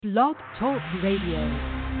Blog Talk Radio.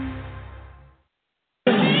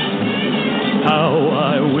 How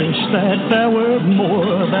I wish that there were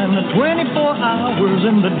more than the 24 hours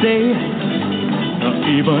in the day.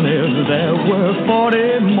 Even if there were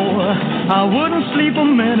 40 more, I wouldn't sleep a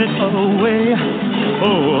minute away.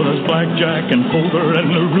 Oh, there's blackjack and poker and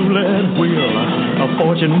the roulette wheel. A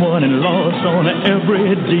fortune won and lost on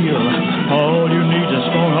every deal. All you need is a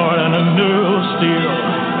strong heart and a nerve of steel.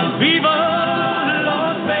 Viva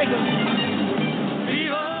Las Vegas!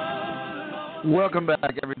 Viva! Welcome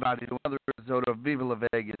back, everybody, to another episode of Viva Las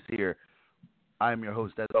Vegas here. I'm your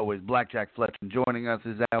host, as always, Blackjack Fletcher. Joining us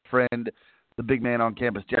is our friend, the big man on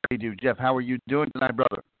campus, Jeff. Jeff, how are you doing tonight,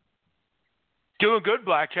 brother? Doing good,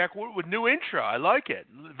 Blackjack, with new intro. I like it.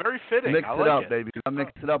 Very fitting. Mix I it like up, it. baby. I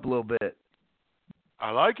mix it up a little bit.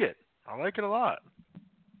 I like it. I like it a lot.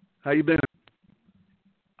 How you been?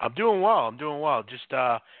 I'm doing well. Just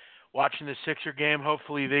watching the Sixer game.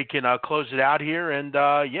 Hopefully they can close it out here, and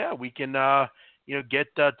we can get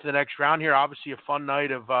to the next round here. Obviously, a fun night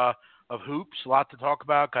of hoops. A lot to talk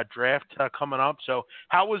about. Got draft coming up. So,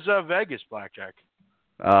 how was Vegas, Blackjack?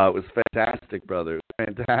 It was fantastic, brother. It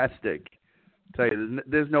was fantastic. I tell you,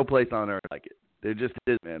 there's no place on earth like it. There just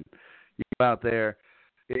is, man. You go out there.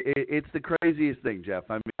 It's the craziest thing, Jeff.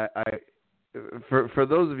 I mean, for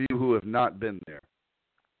those of you who have not been there,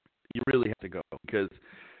 you really have to go because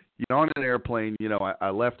you're on an airplane. You know, I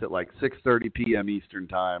left at like 6:30 p.m. Eastern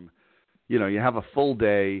time. You know, you have a full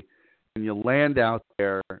day, and you land out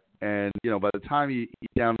there, and you know, by the time you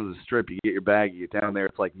get down to the strip, you get your bag, you get down there,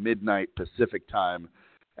 it's like midnight Pacific time,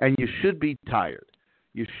 and you should be tired.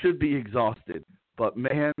 You should be exhausted. But,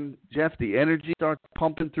 man, Jeff, the energy starts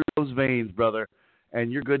pumping through those veins, brother,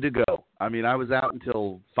 and you're good to go. I mean, I was out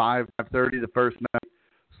until 5:30 the first night,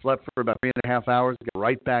 slept for about 3.5 hours, got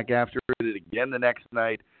right back after it again the next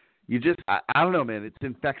night. You just, I don't know, man, it's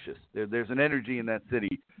infectious. There's an energy in that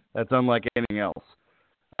city that's unlike anything else.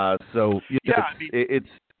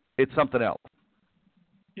 It's something else.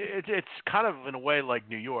 It's kind of, in a way, like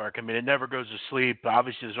New York. I mean, it never goes to sleep.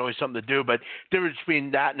 Obviously, there's always something to do. But the difference between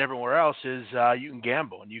that and everywhere else is you can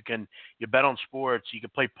gamble and you bet on sports. You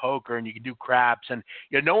can play poker and you can do craps. And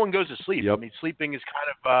no one goes to sleep. Yep. I mean, sleeping is kind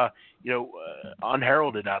of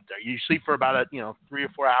unheralded out there. You sleep for about 3 or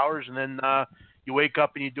 4 hours, and then you wake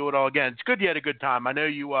up and you do it all again. It's good you had a good time. I know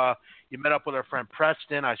you met up with our friend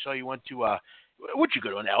Preston. I saw you went to would you go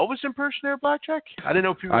to an Elvis impersonator, Blackjack? I didn't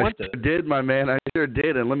know if you went to it. I did, my man. I sure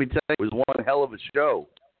did. And let me tell you, it was one hell of a show.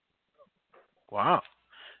 Wow.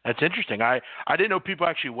 That's interesting. I didn't know people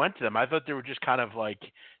actually went to them. I thought they were just kind of like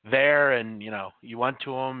there and, you went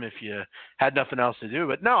to them if you had nothing else to do.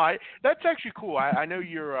 But no, that's actually cool. I know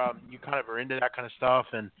you kind of are into that kind of stuff.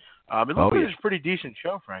 And it looked like it was a pretty decent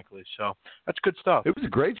show, frankly. So that's good stuff. It was a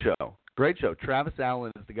great show. Great show. Travis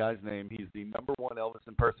Allen is the guy's name. He's the number one Elvis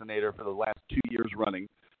impersonator for the last 2 years running,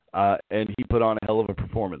 and he put on a hell of a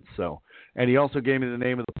performance. So, and he also gave me the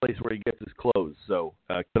name of the place where he gets his clothes. So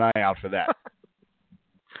keep an eye out for that.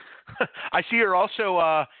 I see you're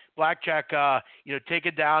also Blackjack.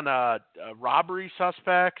 Taking down robbery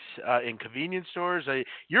suspects in convenience stores.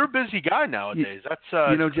 You're a busy guy nowadays.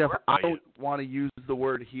 That's Jeff. I don't want to use the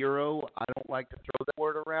word hero. I don't like to throw that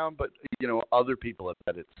word around, but other people have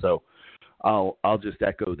said it, so I'll just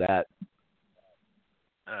echo that.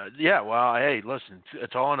 Well, hey, listen,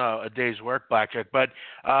 it's all in a day's work, Blackjack. But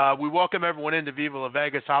we welcome everyone into Viva Las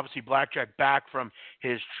Vegas. Obviously, Blackjack back from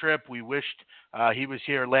his trip. We wished he was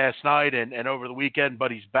here last night and over the weekend,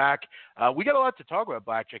 but he's back. We got a lot to talk about,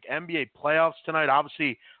 Blackjack. NBA playoffs tonight.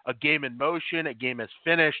 Obviously, a game in motion, a game has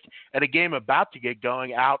finished, and a game about to get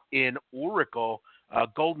going out in Oracle.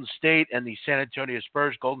 Golden State and the San Antonio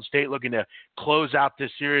Spurs. Golden State looking to close out this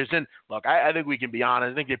series. And, look, I think we can be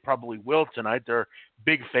honest. I think they probably will tonight. They're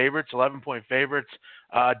big favorites, 11-point favorites.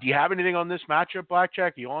 Do you have anything on this matchup,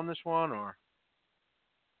 Blackjack? Are you on this one? Or?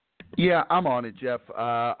 Yeah, I'm on it, Jeff.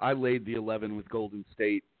 I laid the 11 with Golden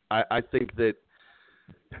State. I think that,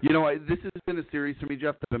 this has been a series for me,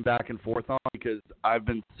 Jeff, that I've been back and forth on because I've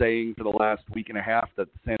been saying for the last week and a half that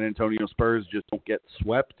the San Antonio Spurs just don't get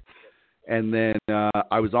swept. And then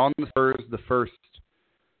I was on the Spurs the first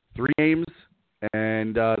 3 games,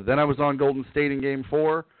 and then I was on Golden State in Game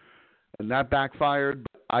 4, and that backfired.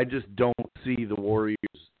 But I just don't see the Warriors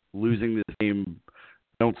losing this game.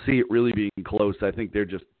 I don't see it really being close. I think they're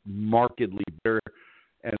just markedly better,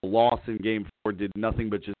 and the loss in Game 4 did nothing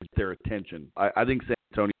but just get their attention. I think San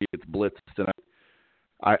Antonio gets blitzed tonight.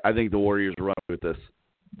 I think the Warriors run with this.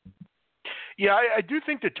 Yeah, I do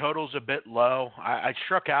think the total's a bit low. I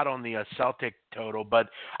struck out on the Celtic total, but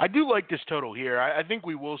I do like this total here. I think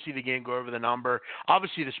we will see the game go over the number.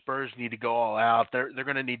 Obviously, the Spurs need to go all out. They're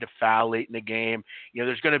going to need to foul late in the game.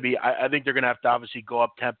 There's going to be. I think they're going to have to obviously go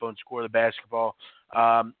up tempo and score the basketball.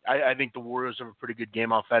 I think the Warriors have a pretty good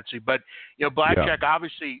game offensively, but Blackjack.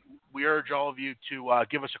 Obviously, we urge all of you to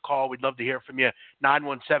give us a call. We'd love to hear from you.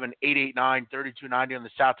 917-889-3290 on the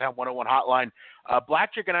SOUTHTOWN 101 hotline.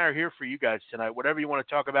 Blackjack and I are here for you guys tonight. Whatever you want to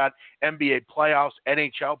talk about, NBA playoffs,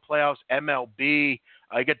 NHL playoffs, MLB.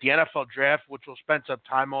 You get the NFL draft, which we'll spend some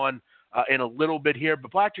time on in a little bit here.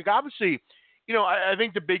 But Blackjack, obviously, I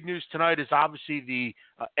think the big news tonight is obviously the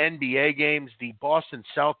NBA games. The Boston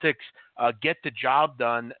Celtics get the job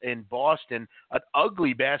done in Boston. An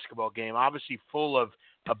ugly basketball game, obviously full of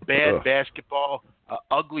bad basketball,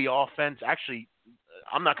 ugly offense. Actually,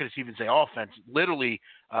 I'm not going to even say offense. Literally,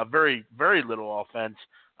 very, very little offense.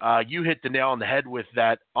 You hit the nail on the head with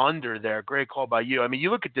that under there. Great call by you. I mean,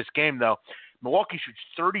 you look at this game, though. Milwaukee shoots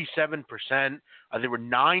 37%. They were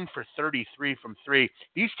 9 for 33 from three.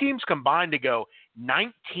 These teams combined to go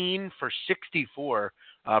 19 for 64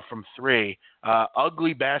 from three.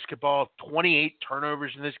 Ugly basketball, 28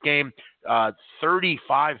 turnovers in this game,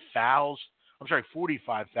 45 fouls.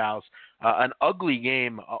 45 fouls. An ugly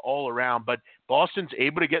game all around, but Boston's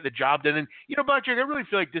able to get the job done. And, Blackjack, I really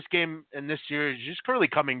feel like this game and this series is just currently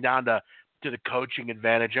coming down to the coaching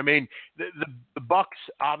advantage. I mean, the Bucks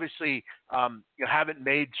obviously haven't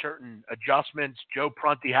made certain adjustments. Joe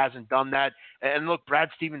Prunty hasn't done that. And look,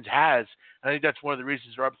 Brad Stevens has. I think that's one of the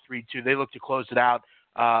reasons they're up 3-2. They look to close it out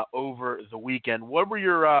over the weekend. What were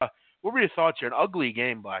your thoughts here? An ugly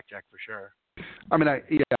game, Blackjack, for sure. I mean, I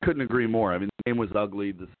couldn't agree more. I mean, the game was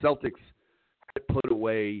ugly. The Celtics put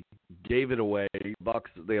away, gave it away.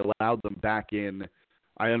 Bucks, they allowed them back in.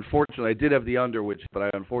 I did have the under, but I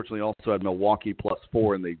unfortunately also had Milwaukee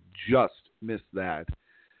 +4, and they just missed that.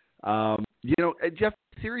 Jeff,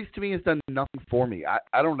 the series to me has done nothing for me.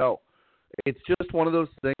 I don't know. It's just one of those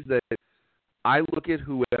things that I look at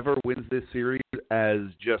whoever wins this series as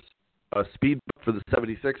just a speed bump for the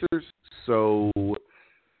 76ers. So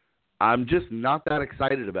I'm just not that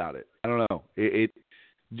excited about it. I don't know.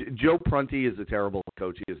 Joe Prunty is a terrible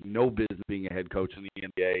coach. He has no business being a head coach in the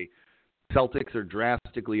NBA. Celtics are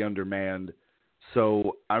drastically undermanned.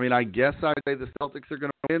 So, I mean, I guess I'd say the Celtics are going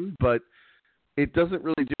to win, but it doesn't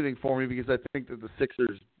really do anything for me because I think that the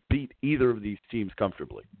Sixers beat either of these teams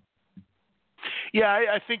comfortably. Yeah,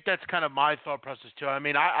 I think that's kind of my thought process too. I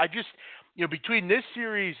mean, I just – between this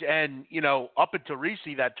series and, up until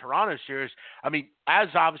recently, that Toronto series, I mean, as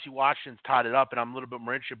obviously Washington's tied it up, and I'm a little bit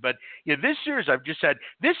more interested, but, this series I've just had,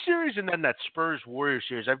 this series and then that Spurs-Warriors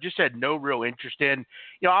series, I've just had no real interest in.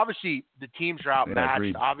 Obviously the teams are outmatched.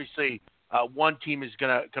 Yeah, obviously one team is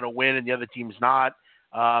gonna win and the other team's not.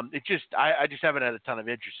 I just haven't had a ton of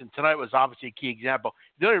interest. And tonight was obviously a key example.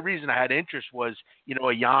 The only reason I had interest was, a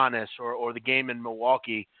Giannis or the game in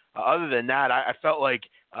Milwaukee. Other than that, I felt like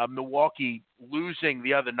Milwaukee losing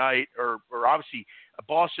the other night, or obviously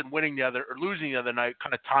Boston winning losing the other night,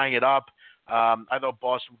 kind of tying it up. I thought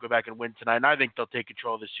Boston would go back and win tonight, and I think they'll take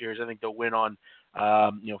control of the series. I think they'll win on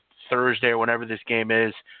Thursday or whenever this game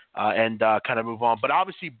is, and kind of move on. But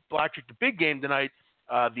obviously, Blackjack, the big game tonight.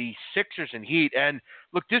 The Sixers and Heat. And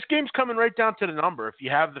look, this game's coming right down to the number. If you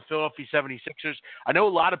have the Philadelphia 76ers, I know a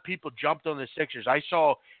lot of people jumped on the Sixers. I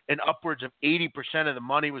saw an upwards of 80% of the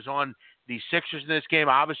money was on the Sixers in this game.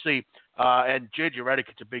 Obviously, and JJ Redick,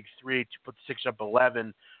 it's a big three to put the Sixers up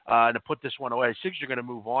 11 and to put this one away. Sixers are going to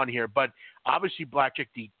move on here. But obviously, Blackjack,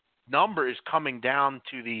 the number is coming down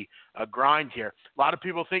to the grind here. A lot of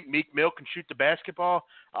people think Meek Mill can shoot the basketball.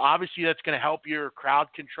 Obviously, that's going to help your crowd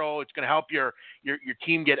control. It's going to help your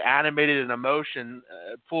team get animated and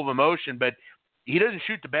full of emotion. But he doesn't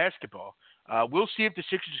shoot the basketball. We'll see if the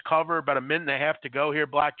Sixers cover. About a minute and a half to go here,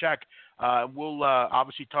 Blackjack. We'll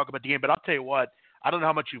obviously talk about the game. But I'll tell you what. I don't know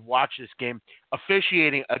how much you've watched this game.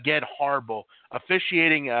 Officiating, again, horrible. The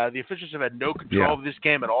officials have had no control of this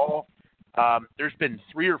game at all. There's been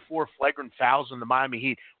 3 or 4 flagrant fouls on the Miami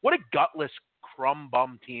Heat. What a gutless, crumb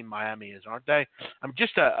bum team Miami is, aren't they? I'm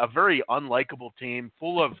just a very unlikable team,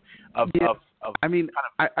 full of. I mean,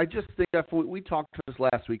 I just think that we talked to this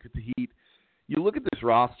last week with the Heat. You look at this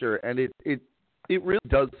roster, and it really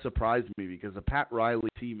does surprise me because a Pat Riley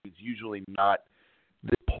team is usually not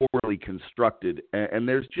this poorly constructed, and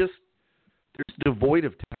there's devoid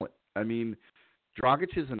of talent. I mean,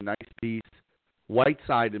 Dragic is a nice piece.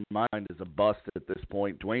 Whiteside, in my mind, is a bust at this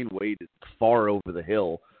point. Dwayne Wade is far over the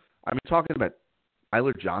hill. I mean, talking about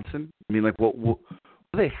Tyler Johnson, I mean, like, what do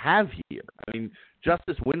they have here? I mean,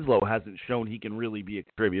 Justice Winslow hasn't shown he can really be a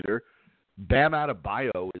contributor. Bam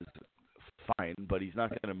Adebayo is fine, but he's not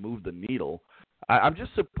going to move the needle. I'm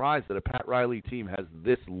just surprised that a Pat Riley team has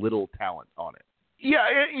this little talent on it. Yeah,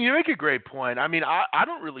 you make a great point. I mean, I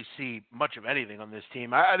don't really see much of anything on this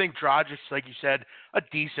team. I think Dragic, like you said, a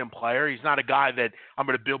decent player. He's not a guy that I'm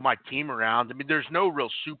going to build my team around. I mean, there's no real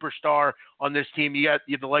superstar on this team. You have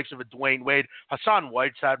the likes of a Dwayne Wade. Hassan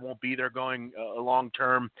Whiteside won't be there going long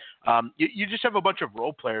term. You just have a bunch of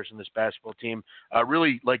role players in this basketball team,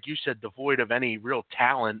 really, like you said, devoid of any real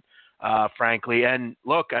talent, frankly. And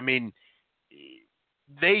look, I mean,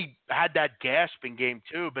 they had that gasp in game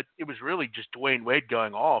 2, but it was really just Dwayne Wade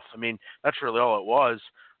going off. I mean, that's really all it was.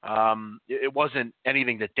 It wasn't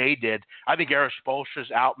anything that they did. I think Eris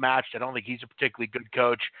Spoelstra's outmatched. I don't think he's a particularly good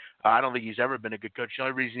coach. I don't think he's ever been a good coach. The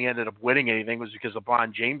only reason he ended up winning anything was because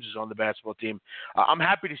LeBron James is on the basketball team. I'm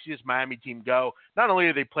happy to see this Miami team go. Not only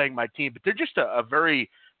are they playing my team, but they're just a very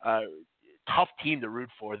tough team to root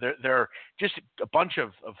for. They're just a bunch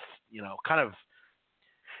of kind of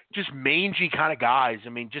just mangy kind of guys. I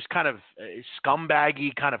mean, just kind of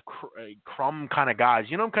scumbaggy, kind of crumb kind of guys.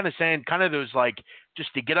 You know what I'm kind of saying? Kind of those, like,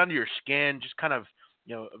 just to get under your skin, just kind of,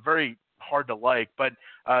 very hard to like. But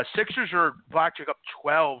Sixers are Blackjack up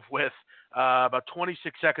 12 with about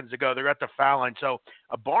 26 seconds to go. They're at the foul line. So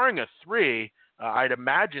barring a three, I'd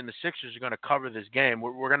imagine the Sixers are going to cover this game.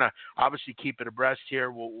 We're going to obviously keep it abreast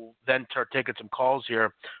here. We'll then start taking some calls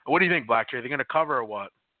here. What do you think, Blackjack? Are they going to cover or what?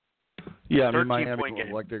 Yeah, I mean, Miami looks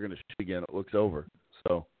like they're going to shoot again. It looks over.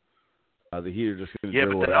 So the Heat are just going to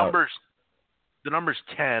dribble it out. The number's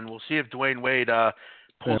 10. We'll see if Dwayne Wade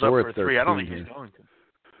pulls up for a three. I don't think he's going to.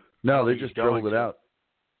 No, they just dribbled it out.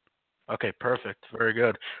 Okay, perfect. Very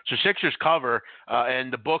good. So Sixers cover,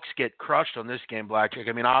 and the books get crushed on this game, Blackjack.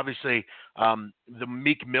 I mean, obviously, the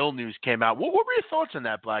Meek Mill news came out. What were your thoughts on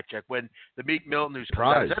that, Blackjack, when the Meek Mill news came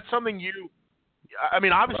out? Is that something you – I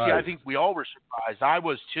mean, obviously, I think we all were surprised. I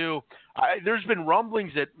was too. There's been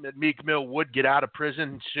rumblings that Meek Mill would get out of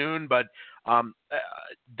prison soon, but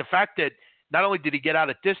the fact that not only did he get out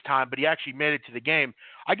at this time, but he actually made it to the game.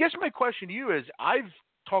 I guess my question to you is, I've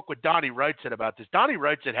talked with Donnie Wrightson about this. Donnie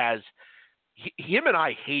Wrightson him and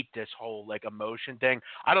I hate this whole emotion thing.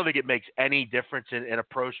 I don't think it makes any difference in a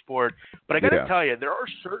pro sport, but I got to tell you, there are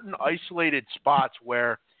certain isolated spots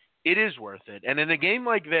where it is worth it. And in a game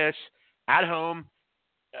like this, at home,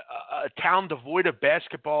 a town devoid of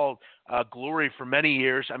basketball glory for many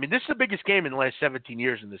years. I mean, this is the biggest game in the last 17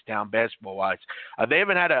 years in this town, basketball-wise. They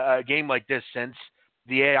haven't had a game like this since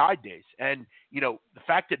the AI days. And, the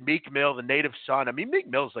fact that Meek Mill, the native son, I mean, Meek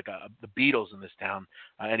Mill's like the Beatles in this town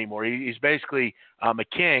anymore. He's basically a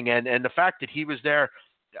king. And the fact that he was there,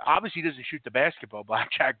 obviously he doesn't shoot the basketball,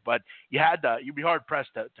 Blackjack, but you'd be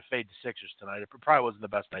hard-pressed to fade the Sixers tonight. It probably wasn't the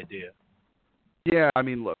best idea. Yeah, I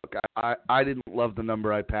mean, look, I didn't love the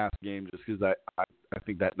number I passed the game just because I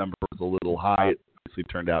think that number was a little high. It obviously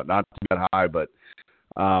turned out not too bad high, but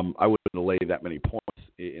I wouldn't have laid that many points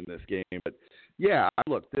in this game. But, yeah,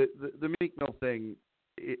 look, the Meek Mill thing,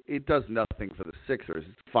 it does nothing for the Sixers.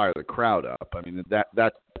 It's to fire the crowd up. I mean,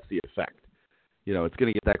 that's the effect. It's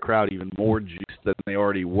going to get that crowd even more juiced than they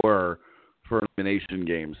already were for an elimination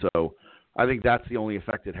game. So I think that's the only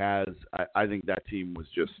effect it has. I think that team was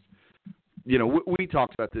just – we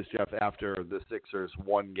talked about this, Jeff, after the Sixers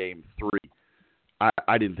won Game 3.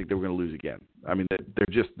 I didn't think they were going to lose again. I mean,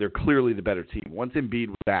 they're clearly the better team. Once Embiid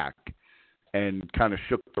was back and kind of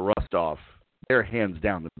shook the rust off, they're hands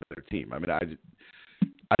down the better team. I mean, I didn't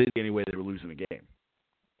see any way they were losing a game.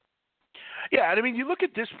 Yeah, and I mean, you look at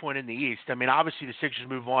this point in the East. I mean, obviously the Sixers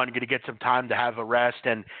move on, going to get some time to have a rest,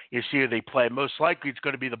 and you see who they play. Most likely it's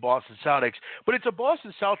going to be the Boston Celtics, but it's a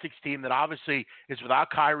Boston Celtics team that obviously is without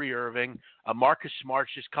Kyrie Irving. Marcus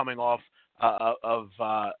Smart's just coming off of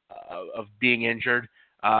being injured.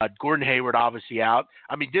 Gordon Hayward obviously out.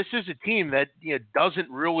 I mean, this is a team that doesn't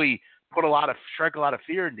really strike a lot of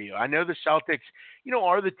fear into you. I know the Celtics,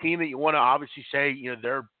 are the team that you want to obviously say,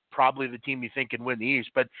 they're probably the team you think can win the East,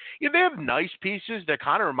 but they have nice pieces that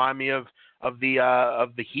kind of remind me of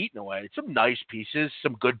the Heat in a way. It's some nice pieces,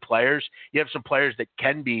 some good players. You have some players that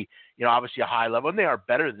can be, obviously a high level, and they are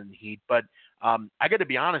better than the Heat. But I got to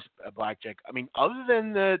be honest, Blackjack. I mean, other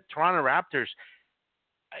than the Toronto Raptors,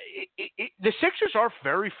 the Sixers are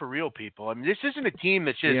very for real, people. I mean, this isn't a team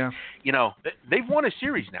that's just, they've won a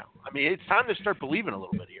series now. I mean, it's time to start believing a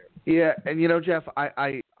little bit here. Yeah, and Jeff,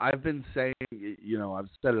 I've been saying, I've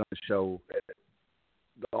said it on the show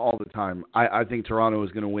all the time. I think Toronto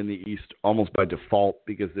is going to win the East almost by default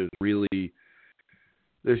because there's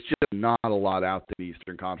just not a lot out there in the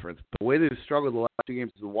Eastern Conference. The way they've struggled the last two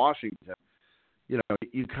games is Washington.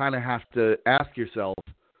 You kind of have to ask yourself,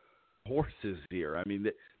 horses here. I mean,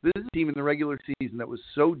 this is a team in the regular season that was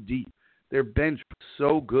so deep. Their bench was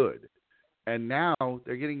so good. And now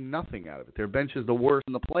they're getting nothing out of it. Their bench is the worst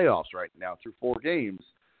in the playoffs right now through 4 games.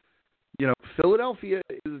 Philadelphia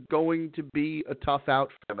is going to be a tough out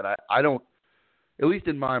for them. And I don't, at least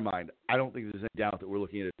in my mind, I don't think there's any doubt that we're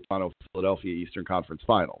looking at a Toronto-Philadelphia Eastern Conference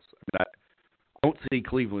Finals. I don't see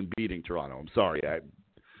Cleveland beating Toronto. I'm sorry.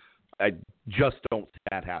 I just don't see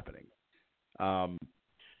that happening.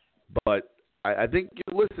 But I think,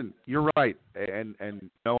 listen, you're right. And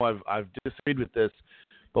I've disagreed with this,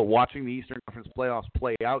 but watching the Eastern Conference playoffs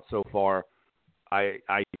play out so far, I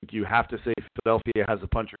think you have to say Philadelphia has a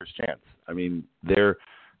puncher's chance. I mean, they're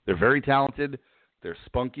very talented. They're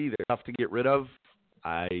spunky. They're tough to get rid of.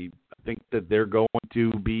 I think that they're going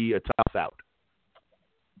to be a tough out.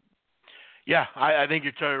 Yeah, I think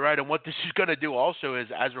you're totally right. And what this is going to do also is,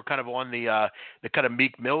 as we're kind of on the kind of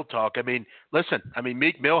Meek Mill talk, I mean, listen,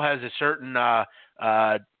 Meek Mill has a certain,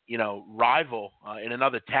 rival in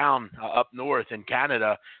another town up north in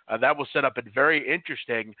Canada that will set up a very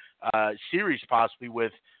interesting series possibly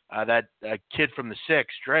with that kid from the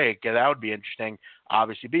Six, Drake. That would be interesting,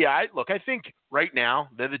 obviously. But yeah, I think right now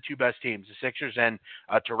they're the 2 best teams, the Sixers and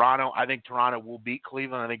Toronto. I think Toronto will beat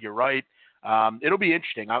Cleveland. I think you're right. It'll be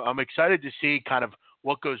interesting. I'm excited to see kind of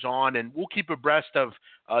what goes on, and we'll keep abreast of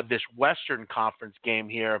this Western Conference game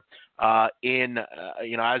here as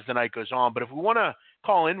the night goes on. But if we want to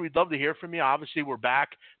call in, we'd love to hear from you. Obviously, we're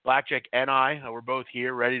back. Blackjack and we're both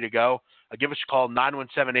here, ready to go. Give us a call,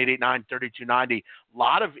 917-889-3290. A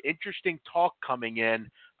lot of interesting talk coming in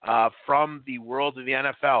from the world of the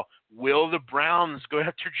NFL. Will the Browns go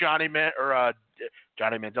after Johnny Manziel,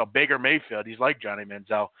 Baker Mayfield? He's like Johnny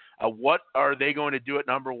Manziel. What are they going to do at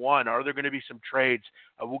number 1? Are there going to be some trades?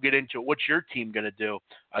 We'll get into it. What's your team going to do?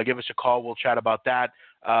 Give us a call. We'll chat about that.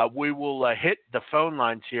 We will hit the phone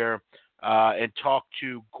lines here and talk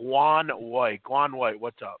to Guan White. Guan White,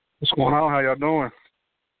 what's up? What's going on? How y'all doing?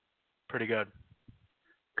 Pretty good.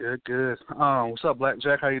 Good. What's up,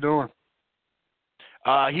 Blackjack? How you doing?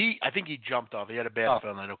 I think he jumped off. He had a bad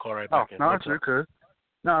phone line. He'll call right back in. No, you're good.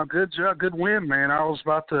 No, good job. Good win, man. I was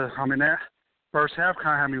about to, that first half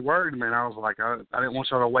kind of had me worried, man. I was like, I didn't want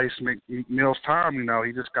y'all to waste Meek Mill's time.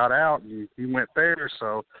 He just got out and he went there.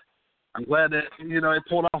 So I'm glad that, they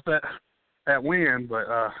pulled off that win. But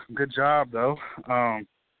good job, though.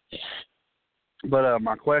 But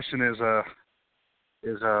my question is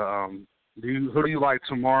who do you like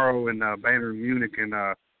tomorrow in Bayern Munich and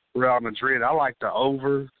Real Madrid? I like the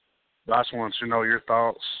over. But I just want to know your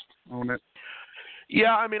thoughts on it.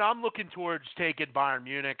 Yeah, I'm looking towards taking Bayern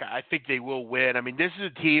Munich. I think they will win. This is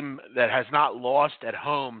a team that has not lost at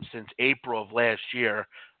home since April of last year.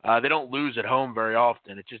 They don't lose at home very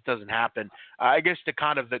often. It just doesn't happen. I guess the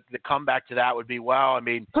comeback to that would be,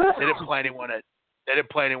 they didn't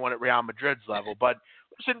play anyone at Real Madrid's level. But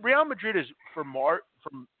listen, Real Madrid is from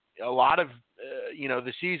a lot of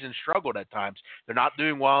the season struggled at times. They're not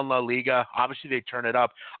doing well in La Liga. Obviously, they turn it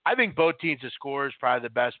up. I think both teams to score is probably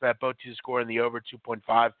the best bet. Both teams to score in the over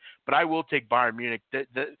 2.5. But I will take Bayern Munich.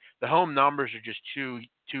 The home numbers are just too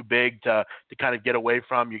big to kind of get away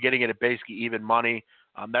from. You're getting it at basically even money.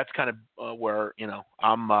 That's kind of where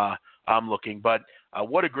I'm looking. But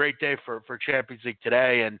what a great day for Champions League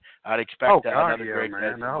today, and I'd expect another great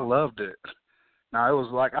day. I loved it. Now, it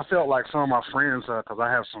was like, I felt like some of my friends, because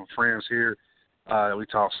I have some friends here, we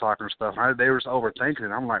talk soccer and stuff, they were just overthinking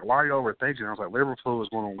it. I'm like, why are you overthinking it? I was like, Liverpool is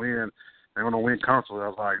going to win. They're going to win comfortably. I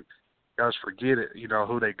was like, guys, forget it,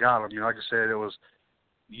 who they got. Like I said, it was,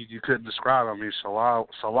 you couldn't describe it.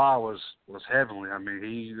 Salah was heavenly.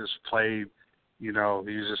 He just played, he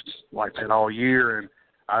was just like that all year, and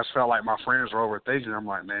I just felt like my friends were overthinking it. I'm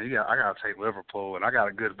like, man, I got to take Liverpool, and I got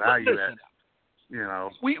a good value at.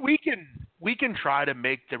 We can try to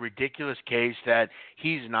make the ridiculous case that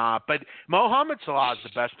he's not, but Mohamed Salah is the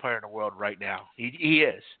best player in the world right now. He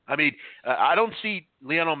is. I don't see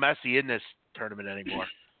Lionel Messi in this tournament anymore.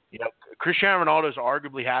 Cristiano Ronaldo's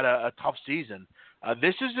arguably had a tough season.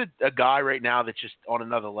 This is a guy right now that's just on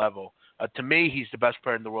another level. To me, he's the best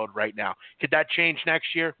player in the world right now. Could that change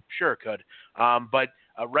next year? Sure, it could. But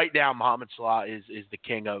right now, Mohamed Salah is the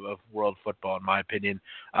king of world football, in my opinion.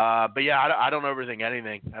 But yeah, I don't overthink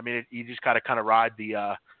anything. You just got to kind of ride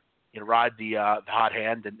the hot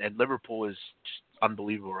hand, and Liverpool is just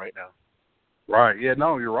unbelievable right now. Right. Yeah.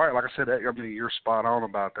 No, you're right. Like I said, you're spot on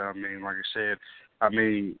about that. Like you said,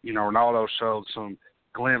 Ronaldo showed some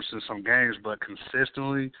glimpses in some games, but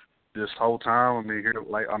consistently this whole time,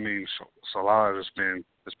 Salah has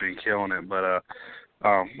been killing it. But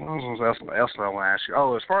what else I want to ask you?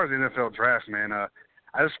 Oh, as far as the NFL draft, man,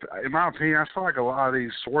 in my opinion, I feel like a lot of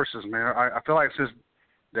these sources, man, I feel like it's just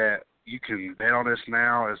that you can bet on this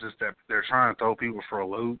now. It's just that they're trying to throw people for a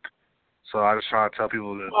loop. So I just try to tell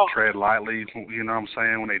people to tread lightly. You know what I'm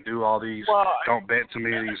saying? When they do all these, don't bet too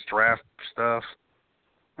many of these draft stuff.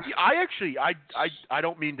 I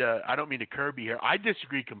don't mean to curb you here. I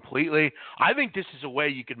disagree completely. I think this is a way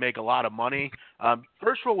you can make a lot of money.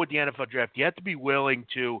 First of all, with the NFL draft, you have to be willing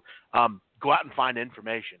to go out and find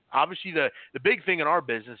information. Obviously, the big thing in our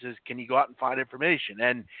business is, can you go out and find information?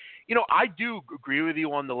 And I do agree with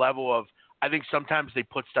you on the level of, I think sometimes they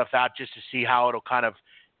put stuff out just to see how it'll kind of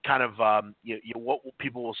what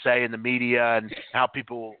people will say in the media and how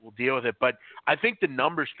people will deal with it. But I think the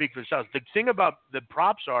numbers speak for themselves. The thing about the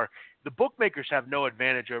props are, the bookmakers have no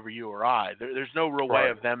advantage over you or I. There's no real way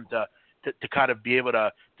of them to kind of be able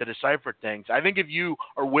to decipher things. I think if you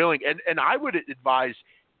are willing, and I would advise,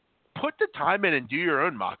 put the time in and do your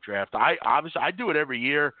own mock draft. I do it every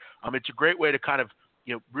year. It's a great way to kind of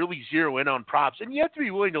really zero in on props, and you have to be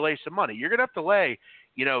willing to lay some money. You're gonna have to lay,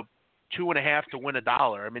 2.5 to win $1.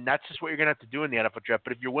 I mean, that's just what you're going to have to do in the NFL draft.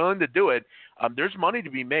 But if you're willing to do it, there's money to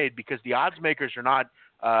be made, because the odds makers are not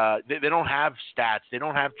they don't have stats. They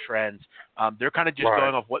don't have trends. They're kind of just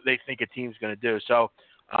going off what they think a team's going to do. So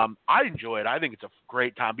I enjoy it. I think it's a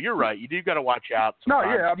great time. But you're right. You do got to watch out sometimes.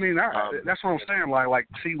 No, yeah. I mean, that's what I'm saying. Like,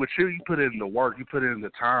 see, with you put in the work. You put in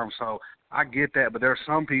the time. So I get that. But there are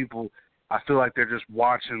some people, I feel like they're just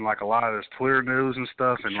watching, like, a lot of this Twitter news and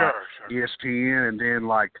stuff and ESPN, and then,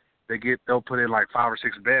 like, they'll put in like 5 or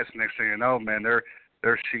 6 bets. Next thing you know, man, they're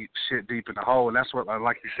shit deep in the hole. And that's what,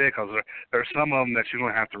 like you said, because there's some of them that you're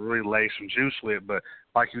going to have to really lay some juice with. But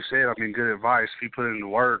like you said, I mean, good advice. If you put in the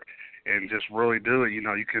work and just really do it,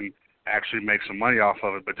 you can actually make some money off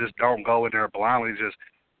of it. But just don't go in there blindly just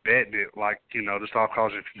betting it, like, just all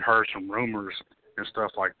because if you heard some rumors and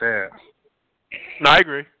stuff like that. No, I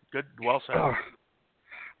agree. Good, well said. All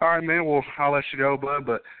right, man. Well, I'll let you go, bud.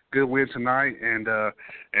 But good win tonight, and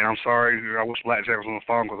I'm sorry. I wish Blackjack was on the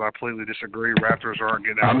phone because I completely disagree. Raptors aren't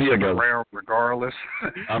getting out of the second round regardless.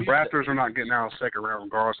 Raptors are not getting out of the second round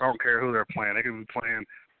regardless. I don't care who they're playing. They could be playing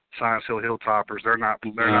Science Hill Hilltoppers. They're not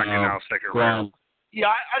getting out of the second round. Yeah,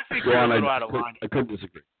 I think you're a little out of line. I couldn't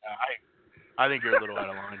disagree. I think you're a little out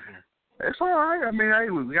of line here. It's all right. I mean, hey,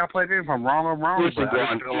 we got to play the game. If I'm wrong, I'm wrong. Listen, but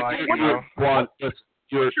I feel like,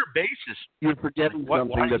 what's your basis? You're forgetting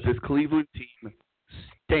something, that this Cleveland team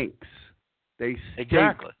stinks. They stink,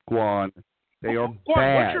 exactly. Guan. They are Guan,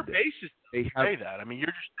 bad. What's your basis to say that? I mean, you're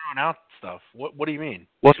just throwing out stuff. What do you mean?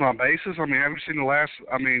 What's my basis? I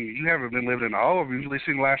mean, you haven't been living in the hole. Have you really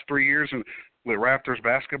seen the last 3 years with Raptors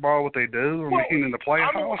basketball, what they do? I mean, in the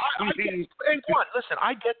playoffs? And Guan, listen,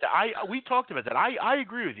 I get that. We talked about that. I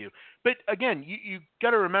agree with you. But, again, you got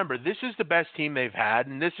to remember, this is the best team they've had,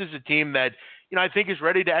 and this is a team that, I think is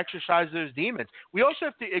ready to exercise those demons. We also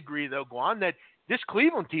have to agree, though, Guan, that this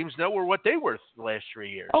Cleveland team's nowhere what they were the last 3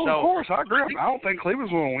 years. Oh, of course, I agree. I don't think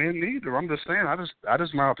Cleveland's going to win either. I'm just saying. I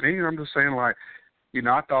just my opinion. I'm just saying, like,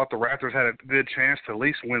 I thought the Raptors had a good chance to at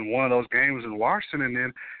least win one of those games in Washington, and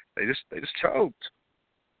then they just choked.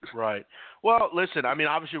 Right. Well, listen, I mean,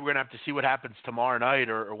 obviously we're going to have to see what happens tomorrow night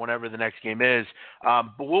or whenever the next game is.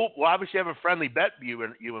 But we'll obviously have a friendly bet, you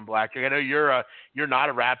and Blackjack. I know you're not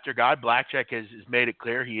a Raptor guy. Blackjack has made it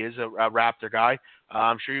clear he is a Raptor guy.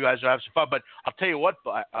 I'm sure you guys will have some fun. But I'll tell you what,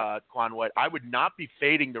 Quan, I would not be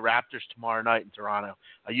fading the Raptors tomorrow night in Toronto.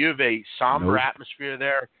 You have a somber atmosphere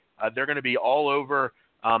there. They're going to be all over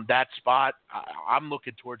that spot. I'm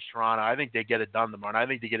looking towards Toronto. I think they get it done tomorrow. And I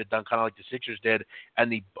think they get it done kind of like the Sixers did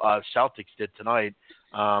and the Celtics did tonight.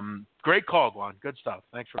 Great call, Guan. Good stuff.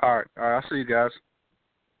 Thanks for All right. I'll see you guys.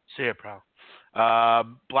 See you, pal.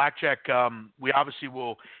 Blackjack, we obviously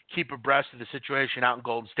will keep abreast of the situation out in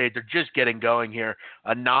Golden State. They're just getting going here.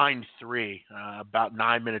 9-3, about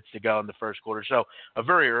 9 minutes to go in the first quarter. So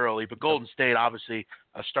very early, but Golden State obviously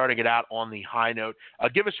starting it out on the high note.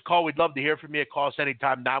 Give us a call. We'd love to hear from you. Call us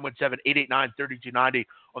anytime, 917-889-3290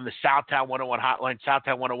 on the SOUTHTOWN 101 hotline.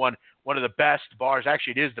 SOUTHTOWN 101, one of the best bars.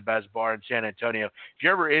 Actually, it is the best bar in San Antonio. If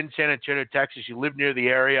you're ever in San Antonio, Texas, you live near the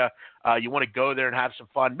area, you want to go there and have some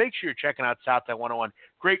fun, make sure you're checking out SOUTHTOWN 101.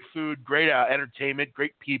 Great food, great entertainment,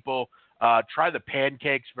 great people. Try the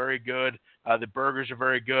pancakes, very good. The burgers are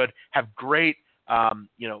very good. Have great,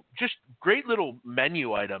 just great little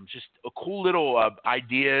menu items, just a cool little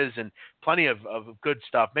ideas and plenty of good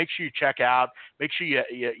stuff. Make sure you check out. Make sure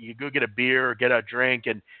you go get a beer or get a drink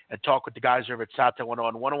and talk with the guys over at SOUTHTOWN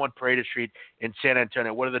 101 Parade Street in San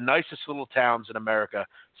Antonio. One of the nicest little towns in America,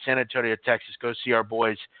 San Antonio, Texas. Go see our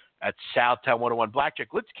boys at SOUTHTOWN 101. Blackjack,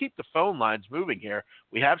 let's keep the phone lines moving here.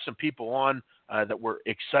 We have some people on that we're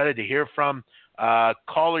excited to hear from.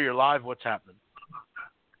 Caller, you're live. What's happening?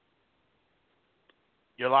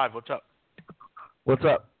 You're live. What's up? What's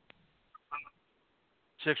up?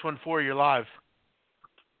 614, you're live.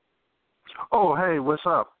 Oh, hey, what's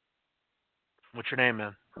up? What's your name,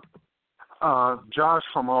 man? Josh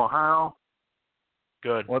from Ohio.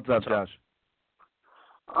 Good. What's up, Josh?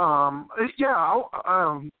 I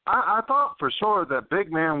thought for sure that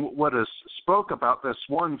Big Man would have spoke about this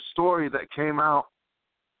one story that came out.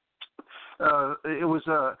 It was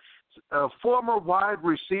a former wide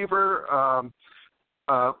receiver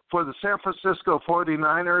for the San Francisco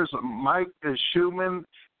 49ers, Mike Schumann,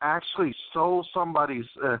 actually stole somebody's,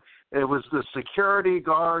 it was the security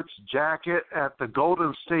guard's jacket at the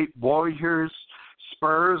Golden State Warriors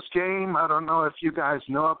Spurs game. I don't know if you guys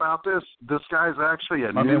know about this. This guy's actually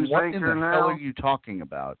a news anchor now. What the hell are you talking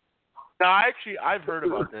about? No, I've heard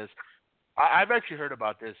about this. I've actually heard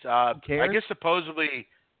about this. I guess supposedly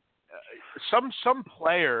some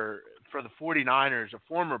player for the 49ers, a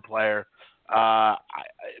former player,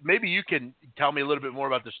 maybe you can tell me a little bit more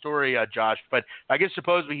about the story, Josh, but I guess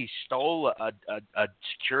supposedly he stole a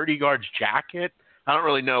security guard's jacket. I don't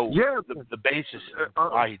really know the basis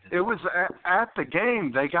of why he did it. It was at the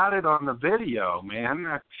game. They got it on the video,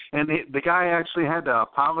 man. And the guy actually had to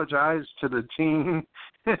apologize to the team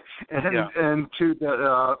and to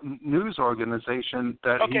the news organization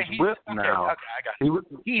that he's with now. Okay, I got it.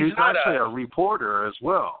 He's not actually a reporter as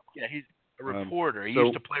well. Yeah, he's a reporter. He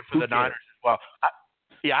used to play for the Niners as well.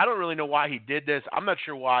 I don't really know why he did this. I'm not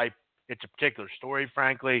sure why it's a particular story,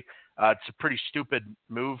 frankly. It's a pretty stupid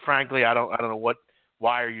move, frankly. I don't know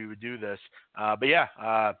why you would do this. But yeah,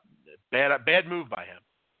 bad move by him.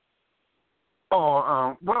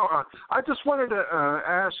 I just wanted to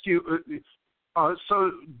ask you.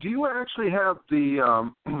 So, do you actually have the?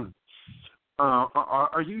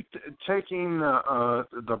 Are you taking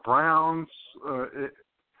the Browns?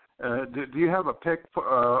 Do you have a pick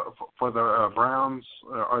for the Browns?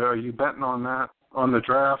 Are you betting on that on the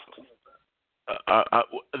draft?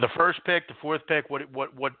 The first pick, the fourth pick. What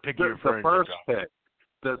pick are you referring to? The first pick.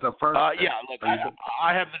 The first. Yeah, look,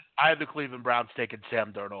 I have the Cleveland Browns taking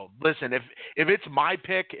Sam Darnold. Listen, if it's my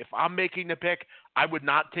pick, if I'm making the pick, I would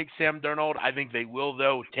not take Sam Darnold. I think they will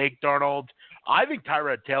though take Darnold. I think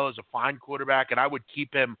Tyrod Taylor is a fine quarterback, and I would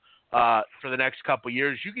keep him for the next couple of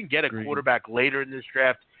years. You can get a quarterback later in this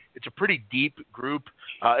draft. It's a pretty deep group.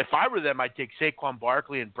 If I were them, I'd take Saquon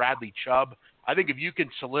Barkley and Bradley Chubb. I think if you can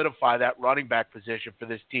solidify that running back position for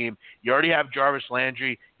this team, you already have Jarvis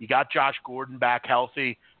Landry. You got Josh Gordon back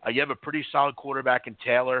healthy. You have a pretty solid quarterback in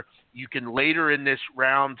Taylor. You can later in this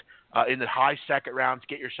round, in the high second rounds,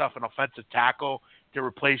 get yourself an offensive tackle to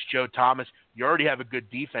replace Joe Thomas. You already have a good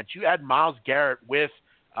defense. You add Myles Garrett with,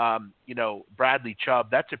 Bradley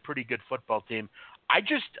Chubb. That's a pretty good football team.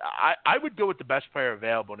 I would go with the best player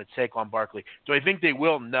available, and it's Saquon Barkley. Do I think they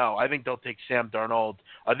will? No. I think they'll take Sam Darnold.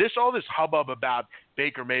 All this hubbub about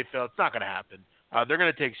Baker Mayfield, it's not going to happen. They're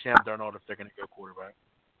going to take Sam Darnold if they're going to go quarterback.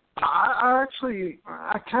 I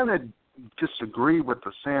kind of disagree with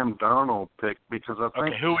the Sam Darnold pick because I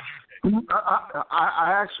think. Okay, who would you take?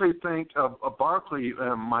 I actually think Barkley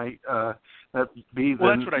might be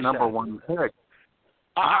the number one pick.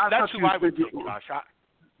 That's who I would take, Josh.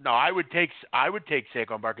 I would take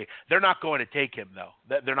Saquon Barkley. They're not going to take him, though.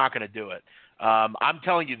 They're not going to do it. I'm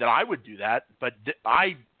telling you that I would do that, but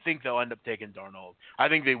I think they'll end up taking Darnold. I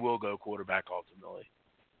think they will go quarterback ultimately.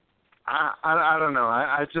 I don't know.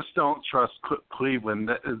 I just don't trust Cleveland.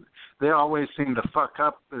 They always seem to fuck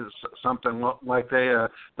up something like the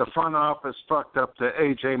front office fucked up the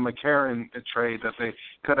A.J. McCarron trade that they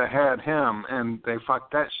could have had him, and they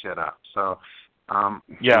fucked that shit up. So,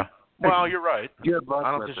 yeah. Well, you're right. Good luck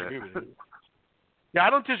I don't disagree with you. Yeah, I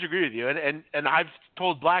don't disagree with you. And I've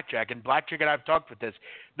told Blackjack, and Blackjack and I've talked with this.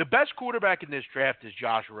 The best quarterback in this draft is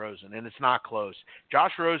Josh Rosen, and it's not close.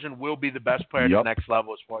 Josh Rosen will be the best player at the next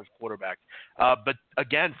level as far as quarterback. But,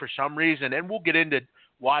 again, for some reason, and we'll get into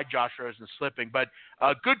why Josh Rosen's slipping. But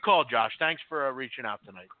good call, Josh. Thanks for reaching out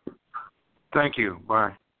tonight. Thank you.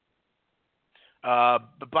 Bye.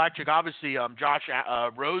 But Blackjack, obviously, Josh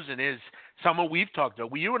Rosen is someone we've talked to.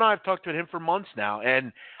 You and I have talked to him for months now,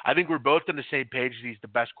 and I think we're both on the same page that he's the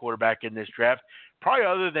best quarterback in this draft. Probably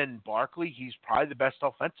other than Barkley, he's probably the best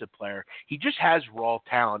offensive player. He just has raw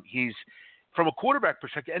talent. He's, from a quarterback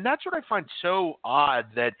perspective, and that's what I find so odd,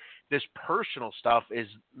 that this personal stuff is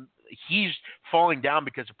he's falling down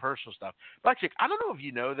because of personal stuff. Blackjack, I don't know if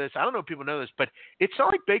you know this. I don't know if people know this, but it's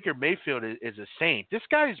not like Baker Mayfield is a saint. This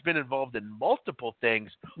guy has been involved in multiple things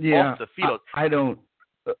off the field. I don't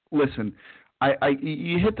listen.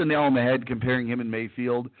 You hit the nail on the head comparing him and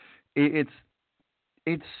Mayfield. It's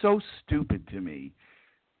so stupid to me,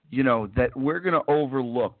 that we're going to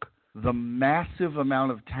overlook the massive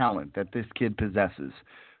amount of talent that this kid possesses.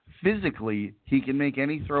 Physically, he can make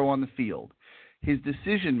any throw on the field. His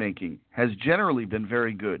decision-making has generally been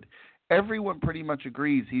very good. Everyone pretty much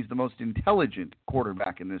agrees he's the most intelligent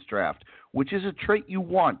quarterback in this draft, which is a trait you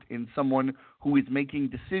want in someone who is making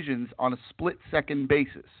decisions on a split-second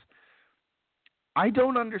basis. I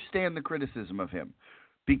don't understand the criticism of him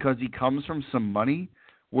because he comes from some money.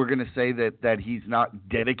 We're going to say that he's not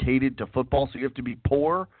dedicated to football, so you have to be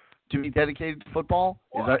poor to be dedicated to football?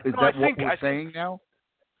 Is that what we're saying now?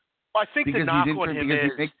 Well, I think because the knock on him because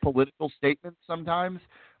is... he makes political statements sometimes.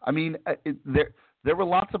 I mean, there were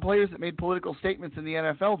lots of players that made political statements in the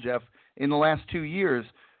NFL, Jeff, in the last 2 years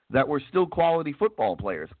that were still quality football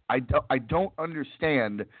players. I don't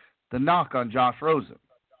understand the knock on Josh Rosen.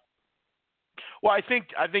 Well, I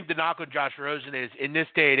think the knock on Josh Rosen is, in this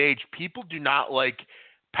day and age, people do not like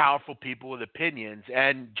powerful people with opinions,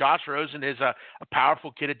 and Josh Rosen is a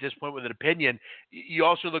powerful kid at this point with an opinion. You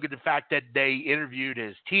also look at the fact that they interviewed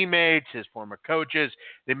his teammates, his former coaches.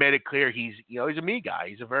 They made it clear he's a me guy.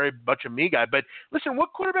 He's a very much a me guy. But listen,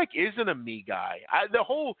 what quarterback isn't a me guy?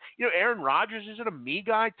 Aaron Rodgers isn't a me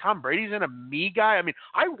guy. Tom Brady isn't a me guy. I mean,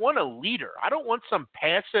 I want a leader. I don't want some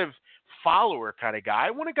passive follower kind of guy.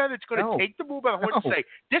 I want a guy that's going to take the bull by the horn and say,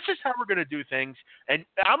 this is how we're going to do things. And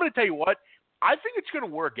I'm going to tell you what, I think it's going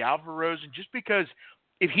to work out for Rosen just because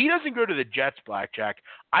if he doesn't go to the Jets, Blackjack,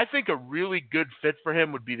 I think a really good fit for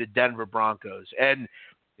him would be the Denver Broncos. And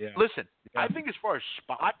listen, I think as far as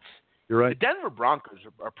spots, you're right. The Denver Broncos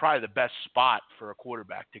are probably the best spot for a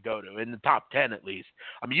quarterback to go to, in the top 10 at least.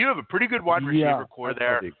 I mean, you have a pretty good wide receiver core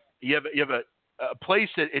there. You have a place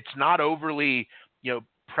that it's not overly,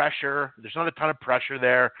 pressure. There's not a ton of pressure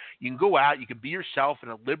there. You can go out, you can be yourself in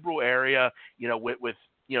a liberal area, with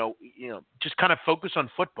just kind of focus on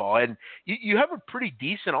football. And you have a pretty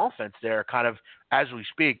decent offense there kind of as we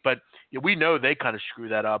speak, but we know they kind of screw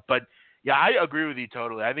that up. But yeah, I agree with you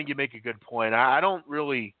totally. I think you make a good point. I don't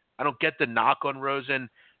get the knock on Rosen.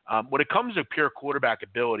 When it comes to pure quarterback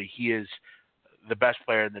ability, he is the best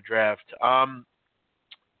player in the draft.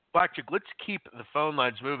 Blackjack, let's keep the phone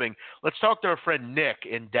lines moving. Let's talk to our friend Nick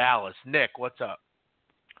in Dallas. Nick, what's up?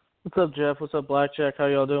 What's up, Jeff? What's up, Blackjack? How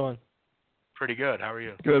y'all doing? Pretty good. How are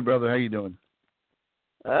you? Good, brother. How you doing?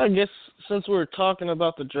 I guess since we're talking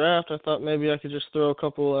about the draft, I thought maybe I could just throw a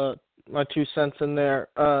couple my 2 cents in there.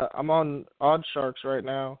 I'm on Odd Sharks right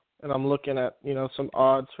now, and I'm looking at some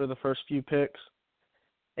odds for the first few picks.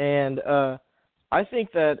 And I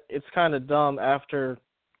think that it's kind of dumb after,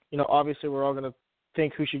 obviously we're all going to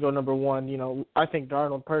think who should go number one. I think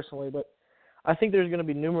Darnold personally, but I think there's going to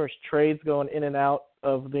be numerous trades going in and out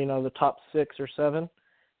of the top 6 or 7.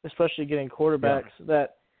 Especially getting quarterbacks,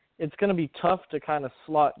 that it's going to be tough to kind of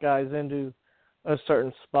slot guys into a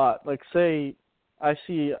certain spot. Like, say, I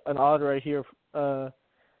see an odd right here, the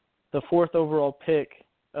 4th overall pick,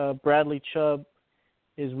 Bradley Chubb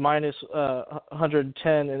is minus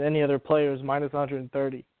 110, and any other player is minus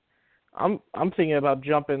 130. I'm thinking about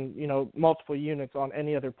jumping, multiple units on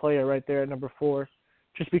any other player right there at number 4,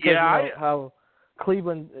 just because how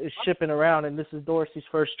Cleveland is shipping around, and this is Dorsey's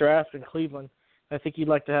first draft in Cleveland. I think he'd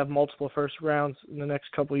like to have multiple first rounds in the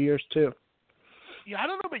next couple of years too. Yeah, I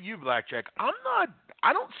don't know about you, Blackjack. I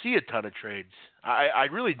don't see a ton of trades. I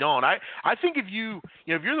really don't. I think if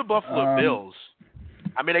you're the Buffalo Bills,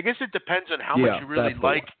 I mean, I guess it depends on how much you really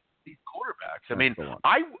like these quarterbacks. I mean,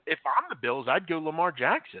 if I'm the Bills, I'd go Lamar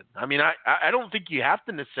Jackson. I mean, I don't think you have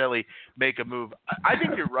to necessarily make a move. I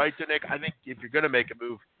think you're right, Nick. I think if you're going to make a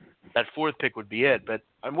move, that 4th pick would be it. But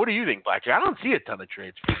what do you think, Blackjack? I don't see a ton of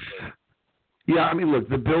trades for him. Yeah, I mean, look,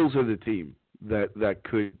 the Bills are the team that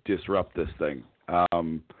could disrupt this thing.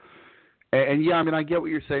 And yeah, I mean, I get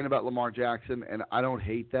what you're saying about Lamar Jackson, and I don't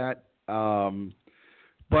hate that.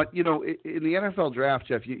 But, in the NFL draft,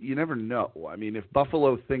 Jeff, you never know. I mean, if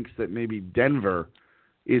Buffalo thinks that maybe Denver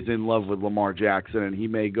is in love with Lamar Jackson and he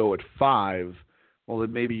may go at 5, well,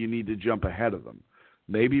 then maybe you need to jump ahead of them.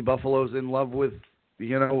 Maybe Buffalo's in love with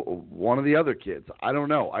one of the other kids. I don't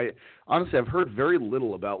know. Honestly, I've heard very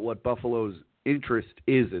little about what Buffalo's interest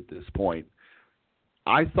is at this point.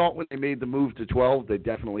 I thought when they made the move to 12, they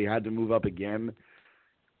definitely had to move up again.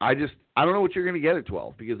 I don't know what you're going to get at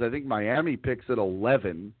 12 because I think Miami picks at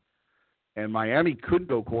 11, and Miami could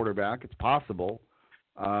go quarterback. It's possible.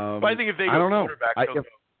 But I think if they go quarterback,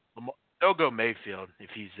 they'll go Mayfield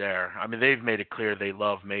if he's there. I mean, they've made it clear they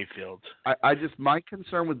love Mayfield. My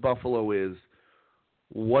concern with Buffalo is,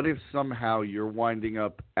 what if somehow you're winding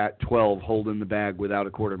up at 12 holding the bag without a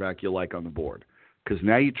quarterback you like on the board? Because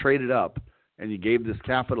now you traded up and you gave this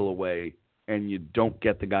capital away and you don't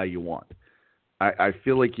get the guy you want. I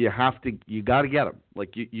feel like you got to get him.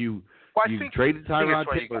 Like you Well, You traded Tyrod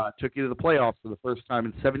Taylor, took you to the playoffs for the first time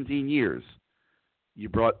in 17 years. You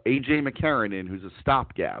brought A.J. McCarron in, who's a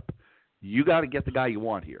stopgap. You got to get the guy you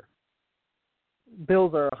want here.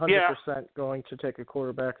 Bills are 100% going to take a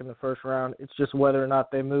quarterback in the first round. It's just whether or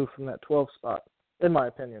not they move from that 12 spot, in my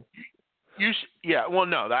opinion. Well,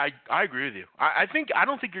 no, I agree with you. I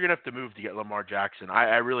don't think you're going to have to move to get Lamar Jackson.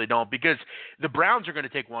 I really don't, because the Browns are going to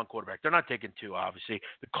take one quarterback. They're not taking two, obviously.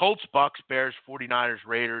 The Colts, Bucks, Bears, 49ers,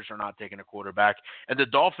 Raiders are not taking a quarterback. And the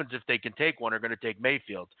Dolphins, if they can take one, are going to take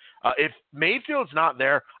Mayfield. If Mayfield's not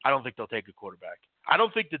there, I don't think they'll take a quarterback. I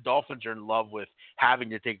don't think the Dolphins are in love with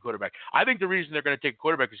having to take a quarterback. I think the reason they're going to take a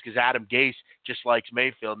quarterback is because Adam Gase just likes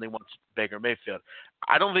Mayfield and he wants Baker Mayfield.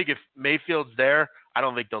 I don't think if Mayfield's there, I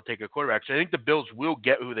don't think they'll take a quarterback. So I think the Bills will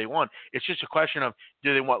get who they want. It's just a question of,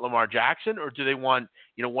 do they want Lamar Jackson or do they want,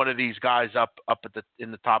 one of these guys up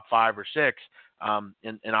in the top 5 or 6? And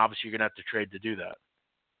obviously you're going to have to trade to do that.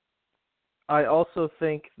 I also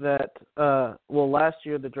think that, last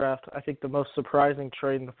year the draft, I think the most surprising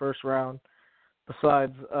trade in the first round,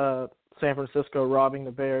 besides San Francisco robbing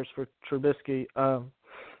the Bears for Trubisky,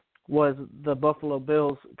 was the Buffalo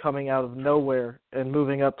Bills coming out of nowhere and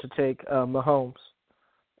moving up to take Mahomes.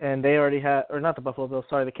 And they already had, or not the Buffalo Bills,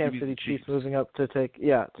 sorry, the Kansas City Chiefs moving up to take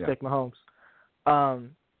Mahomes.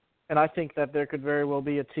 And I think that there could very well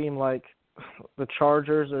be a team like the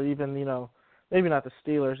Chargers or even, maybe not the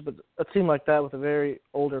Steelers, but a team like that with a very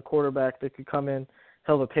older quarterback that could come in,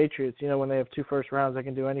 hell, the Patriots, when they have 2 first rounds, they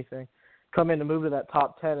can do anything. Come in to move to that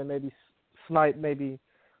top 10 and maybe snipe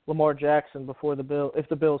Lamar Jackson before the Bills, if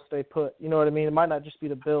the Bills stay put. You know what I mean? It might not just be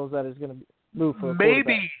the Bills that is going to move for a quarterback.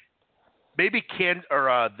 Maybe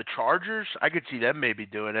the Chargers, I could see them maybe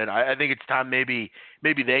doing it. I think it's time maybe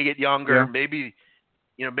they get younger.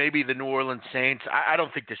 Yeah. Maybe the New Orleans Saints. I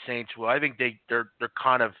don't think the Saints will. I think they're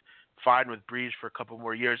kind of fine with Breeze for a couple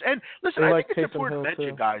more years. And listen, I think it's important to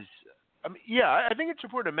mention, guys. I think it's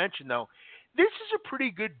important to mention, though, this is a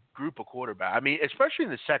pretty good group of quarterbacks. I mean, especially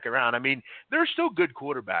in the second round. I mean, there are still good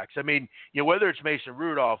quarterbacks. I mean, whether it's Mason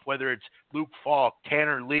Rudolph, whether it's Luke Falk,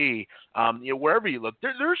 Tanner Lee, wherever you look,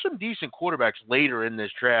 there are some decent quarterbacks later in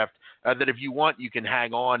this draft that if you want, you can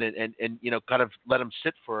hang on and kind of let them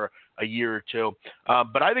sit for a year or two.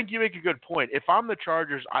 But I think you make a good point. If I'm the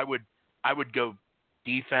Chargers, I would go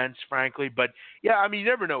defense, frankly. But yeah, I mean, you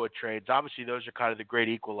never know with trades. Obviously, those are kind of the great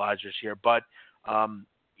equalizers here. But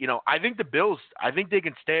I think the Bills, I think they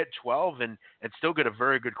can stay at 12 and still get a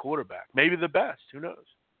very good quarterback. Maybe the best. Who knows?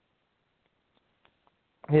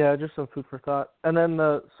 Yeah, just some food for thought. And then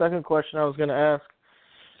the second question I was going to ask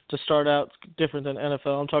to start out, different than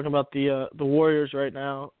NFL. I'm talking about the Warriors right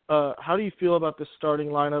now. How do you feel about this starting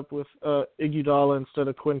lineup with Iguodala instead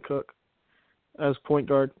of Quinn Cook as point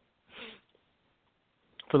guard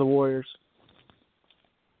for the Warriors?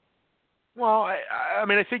 Well, I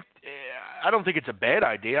mean, I don't think it's a bad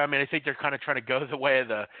idea. I mean, I think they're kind of trying to go the way of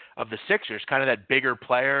the Sixers, kind of that bigger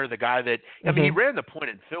player, the guy that I mean, he ran the point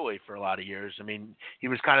in Philly for a lot of years. I mean, he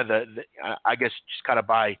was kind of the I guess just kind of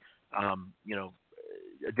by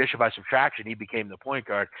addition by subtraction, he became the point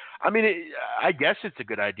guard. I mean, I guess it's a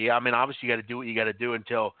good idea. I mean, obviously you got to do what you got to do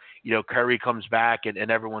until Curry comes back and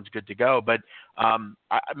everyone's good to go. But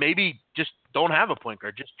maybe just don't have a point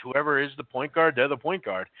guard. Just whoever is the point guard, they're the point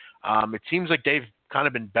guard. It seems like they've kind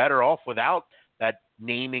of been better off without that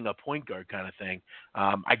naming a point guard kind of thing.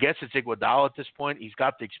 I guess it's Iguodala at this point. He's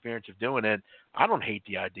got the experience of doing it. I don't hate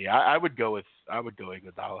the idea. I would go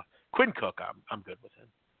Iguodala. Quinn Cook, I'm good with him.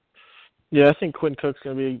 Yeah, I think Quinn Cook's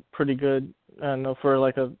going to be pretty good. I don't know, for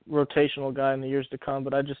like a rotational guy in the years to come,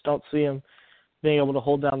 but I just don't see him being able to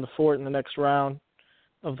hold down the fort in the next round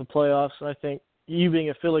of the playoffs. And I think you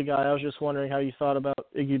being a Philly guy, I was just wondering how you thought about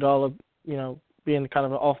Iguodala, being kind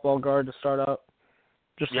of an off-ball guard to start out.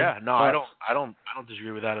 I don't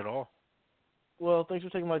disagree with that at all. Well, thanks for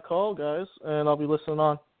taking my call, guys, and I'll be listening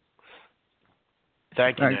on.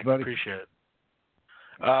 Thank you, Thanks, Nick. buddy. Appreciate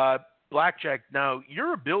it. Blackjack, now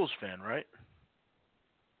you're a Bills fan, right?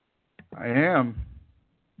 I am.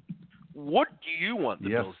 What do you want the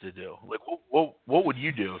Bills to do? Like, what would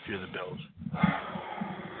you do if you're the Bills?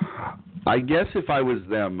 I guess if I was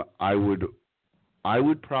them, I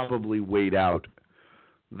would probably wait out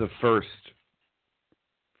the first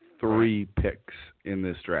 3 picks in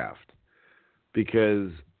this draft,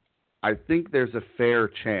 because I think there's a fair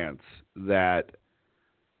chance that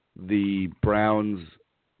the Browns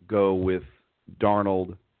go with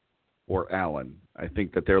Darnold or Allen. I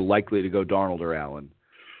think that they're likely to go Darnold or Allen.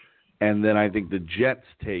 And then I think the Jets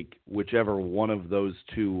take whichever one of those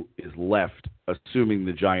two is left, assuming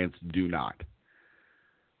the Giants do not.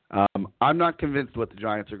 I'm not convinced what the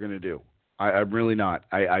Giants are going to do. I'm really not.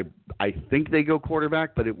 I think they go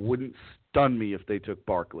quarterback, but it wouldn't stun me if they took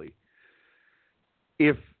Barkley.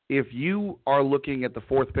 If you are looking at the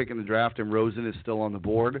 4th pick in the draft and Rosen is still on the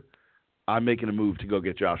board, I'm making a move to go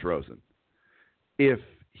get Josh Rosen. If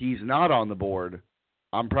he's not on the board,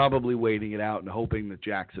 I'm probably waiting it out and hoping that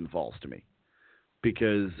Jackson falls to me.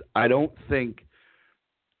 Because I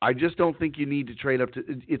just don't think you need to trade up to –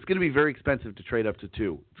 it's going to be very expensive to trade up to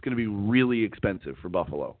 2. It's going to be really expensive for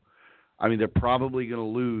Buffalo. I mean, they're probably going to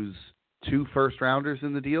lose 2 first-rounders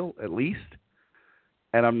in the deal at least,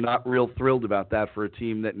 and I'm not real thrilled about that for a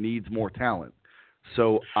team that needs more talent.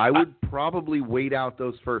 So I would probably wait out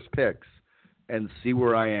those first picks and see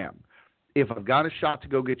where I am. If I've got a shot to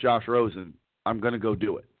go get Josh Rosen, I'm going to go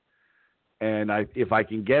do it. And if I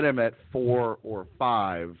can get him at 4 or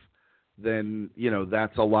 5, then,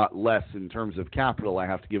 that's a lot less in terms of capital I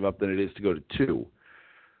have to give up than it is to go to 2.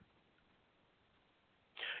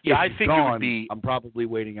 Yeah, if I think gone, it would be. I'm probably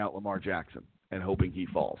waiting out Lamar Jackson and hoping he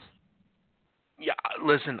falls. Yeah,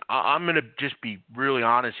 listen, I'm going to just be really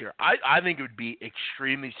honest here. I think it would be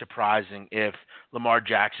extremely surprising if Lamar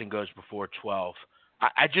Jackson goes before 12.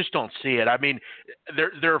 I just don't see it. I mean,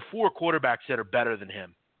 there are 4 quarterbacks that are better than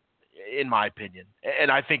him, in my opinion, and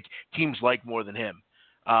I think teams like more than him.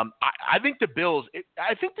 I think the Bills.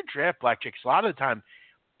 I think the draft, Blackjack, a lot of the time,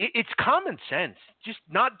 it's common sense, just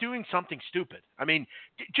not doing something stupid. I mean,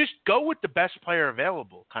 just go with the best player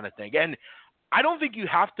available, kind of thing. And I don't think you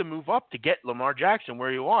have to move up to get Lamar Jackson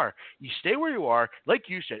where you are. You stay where you are. Like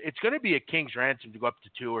you said, it's going to be a king's ransom to go up to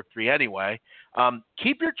 2 or 3 anyway.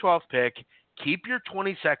 Keep your 12th pick. Keep your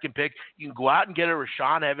 22nd pick. You can go out and get a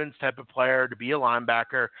Rashaan Evans type of player to be a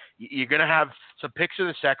linebacker. You're going to have some picks in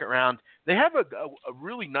the 2nd round. They have a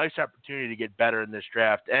really nice opportunity to get better in this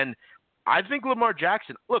draft. And I think Lamar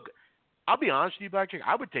Jackson – look, I'll be honest with you, Blackjack.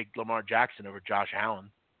 I would take Lamar Jackson over Josh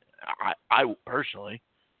Allen. I personally.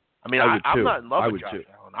 I mean, I'm not in love with Josh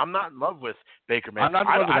Allen. I'm not in love with Baker Mayfield. I'm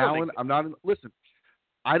not in love with Allen. Listen,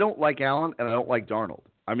 I don't like Allen and I don't like Darnold.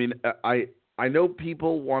 I mean, I know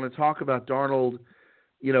people want to talk about Darnold,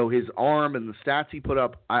 his arm and the stats he put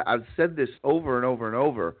up. I've said this over and over and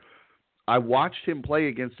over. I watched him play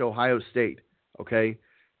against Ohio State, okay?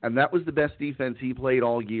 And that was the best defense he played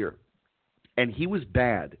all year. And he was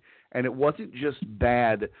bad. And it wasn't just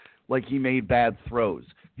bad like he made bad throws.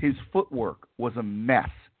 His footwork was a mess.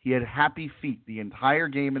 He had happy feet the entire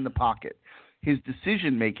game in the pocket. His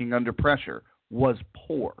decision-making under pressure was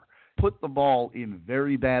poor. Put the ball in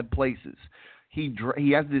very bad places. He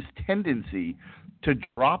has this tendency to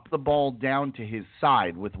drop the ball down to his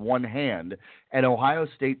side with one hand, and Ohio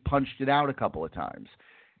State punched it out a couple of times.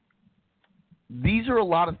 These are a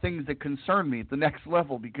lot of things that concern me at the next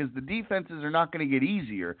level because the defenses are not going to get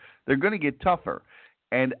easier. They're going to get tougher.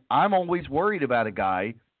 And I'm always worried about a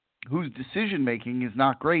guy whose decision-making is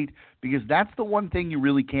not great because that's the one thing you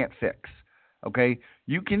really can't fix. Okay?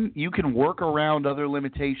 You can work around other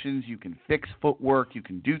limitations. You can fix footwork. You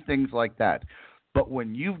can do things like that. But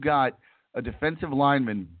when you've got a defensive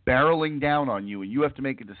lineman barreling down on you and you have to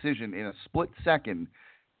make a decision in a split second,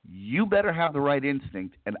 you better have the right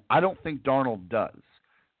instinct, and I don't think Darnold does.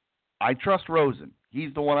 I trust Rosen.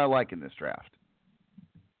 He's the one I like in this draft.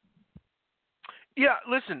 Yeah,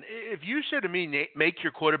 listen, if you said to me, make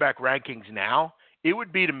your quarterback rankings now, it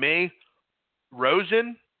would be to me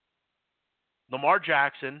Rosen, Lamar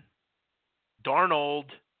Jackson, Darnold,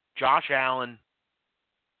 Josh Allen.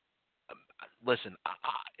 Listen,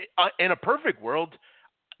 in a perfect world,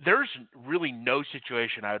 there's really no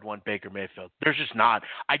situation I would want Baker Mayfield. There's just not.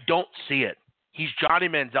 I don't see it. He's Johnny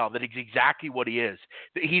Manziel. That is exactly what he is.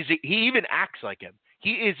 He even acts like him.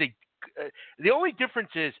 He is the only difference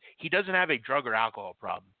is he doesn't have a drug or alcohol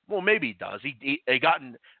problem. Well, maybe he does. He got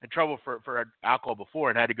in trouble for alcohol before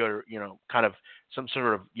and had to go to, kind of some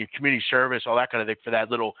sort of community service, all that kind of thing for that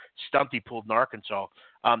little stunt he pulled in Arkansas.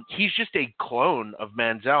 He's just a clone of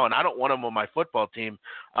Manziel, and I don't want him on my football team.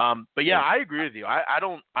 But yeah, I agree with you. I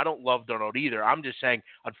don't love Darnold either. I'm just saying,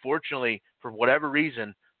 unfortunately, for whatever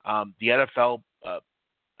reason, the NFL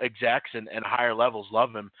execs and higher levels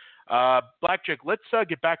love him. Blackjack, let's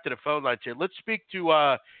get back to the phone lines here. Let's speak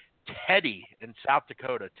to Teddy in South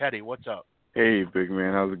Dakota. Teddy, what's up? Hey, big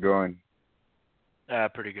man. How's it going?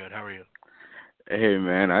 Pretty good. How are you? Hey,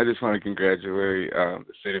 man. I just want to congratulate the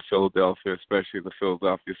state of Philadelphia, especially the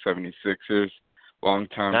Philadelphia 76ers. Long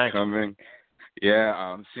time coming.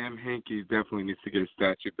 Yeah, Sam Hinkie definitely needs to get a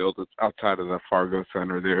statue built outside of the Fargo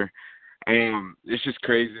Center there. It's just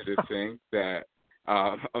crazy to think that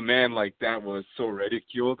a man like that was so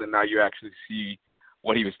ridiculed, and now you actually see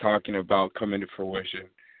what he was talking about come into fruition.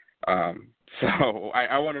 So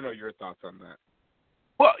I want to know your thoughts on that.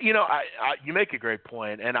 Well, you make a great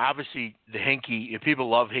point, and obviously the Hinkie. If people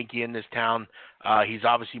love Hinkie in this town, he's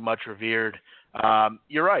obviously much revered.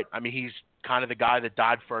 You're right. I mean, he's kind of the guy that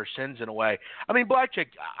died for our sins in a way. I mean, Blackjack.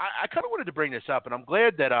 I kind of wanted to bring this up, and I'm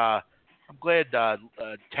glad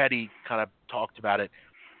Teddy kind of talked about it.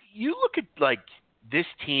 You look at like this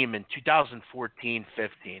team in 2014-15,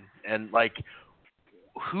 and like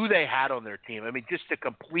who they had on their team. I mean, just the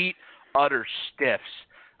complete utter stiffs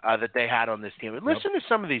that they had on this team. And listen to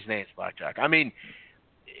some of these names, Blackjack. I mean,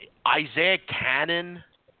 Isaiah Cannon,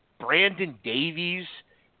 Brandon Davies,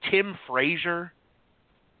 Tim Frazier,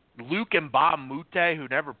 Luke Mbah-a-Moute, who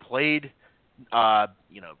never played,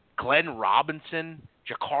 Glenn Robinson,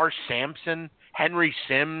 Jakar Sampson, Henry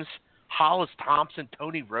Sims, Hollis Thompson,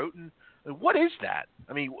 Tony Roten. What is that?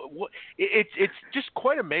 I mean, it's just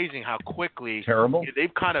quite amazing how quickly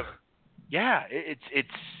they've kind of. Yeah,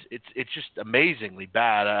 it's just amazingly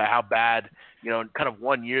bad how bad, in kind of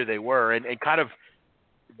 1 year they were, and kind of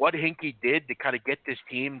what Hinkie did to kind of get this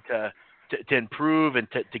team to improve and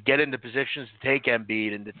to get into positions to take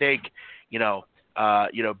Embiid and to take,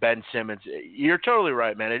 Ben Simmons. You're totally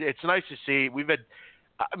right, man. It's nice to see. We've had,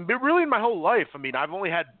 really in my whole life, I mean, I've only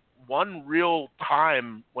had one real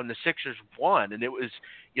time when the Sixers won, and it was,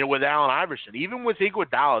 with Allen Iverson. Even with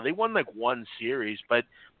Iguodala, they won like one series, but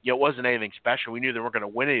it wasn't anything special. We knew they weren't going to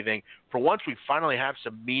win anything. For once, we finally have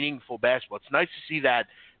some meaningful basketball. It's nice to see that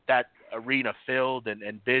arena filled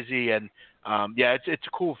and busy, and it's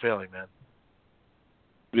a cool feeling, man.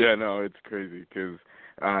 Yeah, no, it's crazy because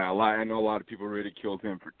I know a lot of people ridiculed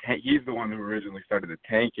him for he's the one who originally started the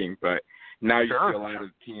tanking, but now you see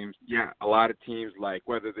a lot of teams like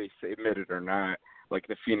whether they admit it or not, like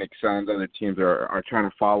the Phoenix Suns, other teams are trying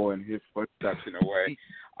to follow in his footsteps in a way.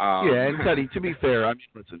 And Teddy, to be fair, I mean,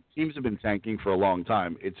 listen, teams have been tanking for a long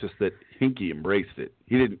time. It's just that Hinkie embraced it.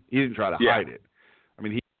 He didn't try to hide it. I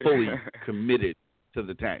mean, he fully committed to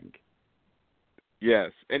the tank.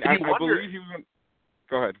 Yes, and I believe he went.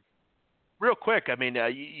 Go ahead. Real quick, I mean,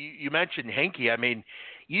 you mentioned Hinkie. I mean,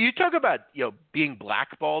 you talk about being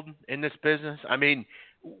blackballed in this business. I mean,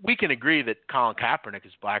 we can agree that Colin Kaepernick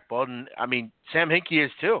is blackballed, and I mean, Sam Hinkie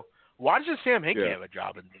is too. Why doesn't Sam Hinkie have a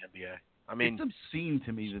job in the NBA? I mean, it's obscene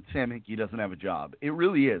to me that Sam Hinkie doesn't have a job. It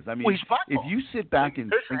really is. I mean, if you sit back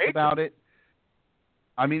and think about it,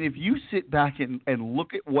 I mean, if you sit back and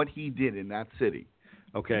look at what he did in that city,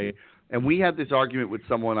 okay, and we had this argument with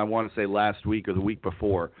someone, I want to say last week or the week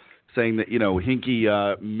before, saying that,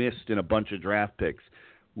 Hinkie missed in a bunch of draft picks.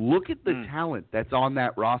 Look at the talent that's on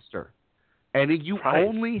that roster. And you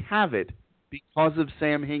only have it because of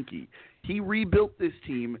Sam Hinkie. He rebuilt this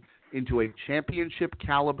team into a championship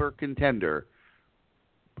caliber contender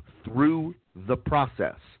through the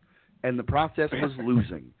process. And the process was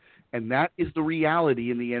losing. And that is the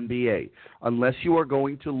reality in the NBA. Unless you are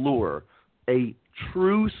going to lure a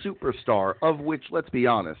true superstar, of which, let's be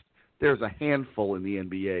honest, there's a handful in the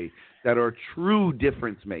NBA that are true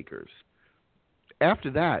difference makers.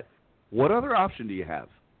 After that, what other option do you have?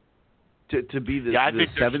 To be the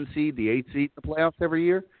 7th seed, the 8th seed in the playoffs every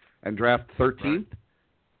year and draft 13th? Right.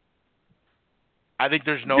 I think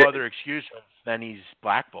there's no other excuse than he's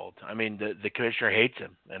blackballed. I mean, the commissioner hates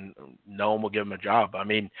him, and no one will give him a job. I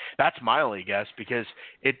mean, that's my only guess because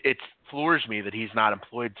it floors me that he's not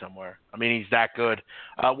employed somewhere. I mean, he's that good.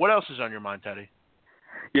 What else is on your mind, Teddy?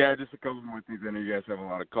 Yeah, just a couple more things. I know you guys have a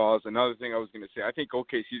lot of calls. Another thing I was going to say, I think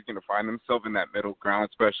OKC's going to find themselves in that middle ground,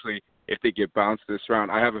 especially if they get bounced this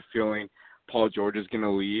round. I have a feeling Paul George is going to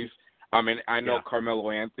leave. I mean, I know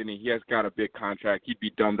Carmelo Anthony, he has got a big contract. He'd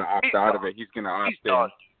be dumb to opt out of it. He's going to opt in. Done.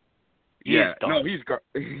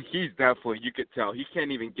 He's definitely, you could tell, he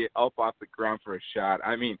can't even get up off the ground for a shot.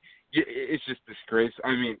 I mean, it's just disgrace.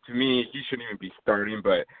 I mean, to me, he shouldn't even be starting,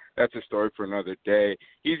 but that's a story for another day.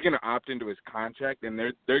 He's going to opt into his contract, and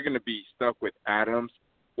they're going to be stuck with Adams,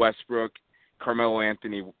 Westbrook, Carmelo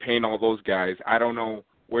Anthony, paying all those guys. I don't know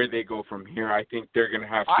where they go from here. I think they're going to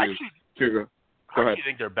have to go. Go ahead. I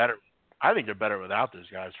think they're better. I think they're better without those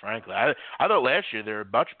guys, frankly. I thought last year they were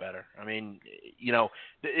much better. I mean,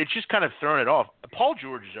 it's just kind of thrown it off. Paul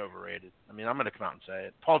George is overrated. I mean, I'm going to come out and say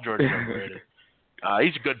it. Paul George is overrated.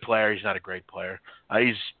 He's a good player. He's not a great player.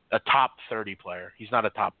 He's a top 30 player. He's not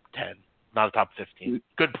a top 10, not a top 15.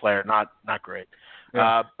 Good player, not great.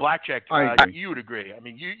 Yeah. Blackjack, you would agree. I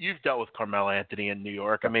mean, you've dealt with Carmelo Anthony in New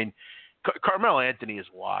York. I mean, Carmelo Anthony is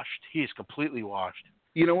washed. He is completely washed.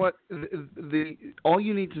 You know what? All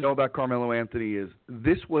you need to know about Carmelo Anthony is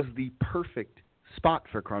this was the perfect spot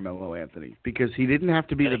for Carmelo Anthony because he didn't have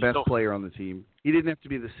to be the best player on the team. He didn't have to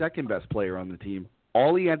be the second best player on the team.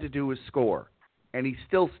 All he had to do was score, and he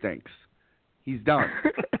still stinks. He's done.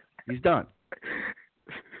 He's done.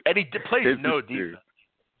 And he plays no defense.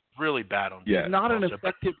 Really bad on defense. He's not an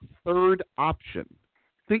effective third option.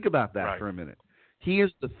 Think about that for a minute. He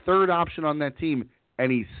is the third option on that team,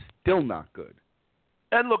 and he's still not good.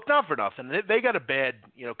 And look, not for nothing, they got a bad,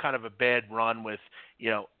 kind of a bad run with,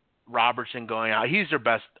 Robertson going out. He's their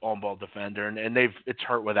best on-ball defender, and it's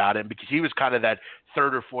hurt without him because he was kind of that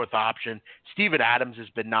third or fourth option. Steven Adams has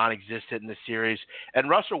been non-existent in the series. And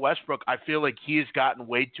Russell Westbrook, I feel like he's gotten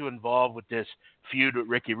way too involved with this feud with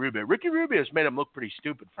Ricky Rubio. Ricky Rubio has made him look pretty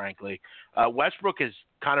stupid, frankly. Westbrook is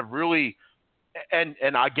kind of really – and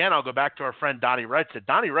again, I'll go back to our friend Donnie Wright.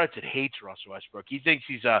 Donnie Wright hates Russell Westbrook. He thinks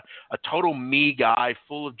he's a total me guy,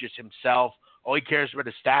 full of just himself. All he cares about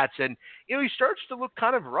is stats, and he starts to look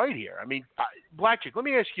kind of right here. I mean, Blackjack, let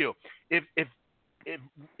me ask you: if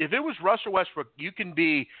it was Russell Westbrook, you can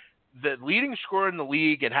be the leading scorer in the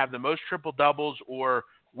league and have the most triple doubles, or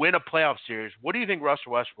win a playoff series. What do you think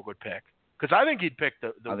Russell Westbrook would pick? Because I think he'd pick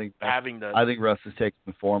I think Russ is taking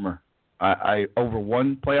the former. I over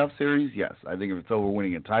one playoff series, yes. I think if it's over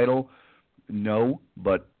winning a title, no.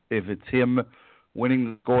 But if it's him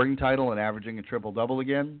winning the scoring title and averaging a triple double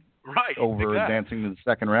again. Right. Over advancing to the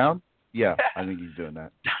second round? Yeah, I think he's doing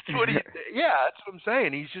that. That's what that's what I'm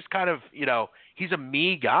saying. He's just kind of, he's a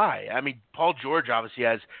me guy. I mean, Paul George obviously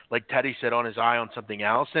has, like Teddy said, on his eye on something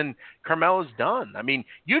else, and Carmelo's done. I mean,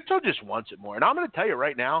 Utah just wants it more. And I'm going to tell you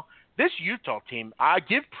right now, this Utah team, I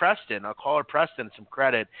give Preston, I'll call her Preston, some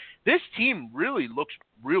credit. This team really looks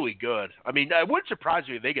really good. I mean, it wouldn't surprise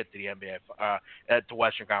me if they get to the NBA, at the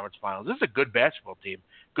Western Conference Finals. This is a good basketball team.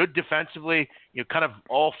 Good defensively, kind of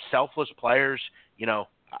all selfless players.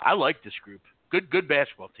 I like this group. Good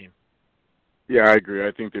basketball team. Yeah, I agree.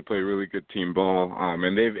 I think they play really good team ball,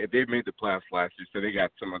 and they've made the playoffs last year, so they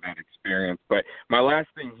got some of that experience. But my last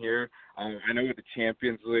thing here, I know with the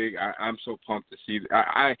Champions League, I'm so pumped to see.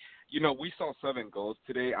 We saw 7 goals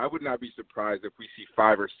today. I would not be surprised if we see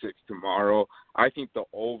 5 or 6 tomorrow. I think the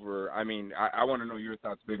over. I mean, I want to know your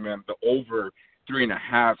thoughts, big man. The over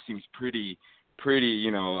 3.5 seems pretty.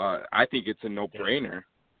 I think it's a no-brainer.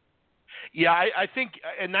 Yeah, I think,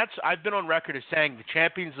 and I've been on record as saying the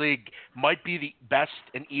Champions League might be the best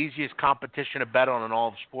and easiest competition to bet on in all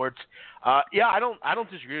of sports. Yeah, I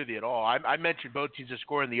don't disagree with you at all. I mentioned both teams are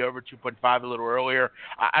scoring the over 2.5 a little earlier.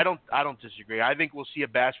 I don't disagree. I think we'll see a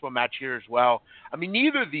basketball match here as well. I mean,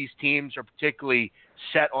 neither of these teams are particularly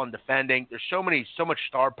set on defending. There's so much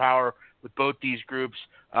star power with both these groups.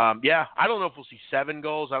 Yeah, I don't know if we'll see 7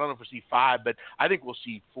 goals. I don't know if we'll see 5, but I think we'll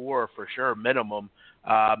see 4 for sure, minimum.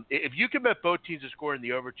 If you can bet both teams to score in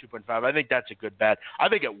the over 2.5, I think that's a good bet. I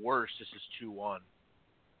think at worst, this is 2-1.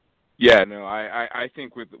 Yeah, no, I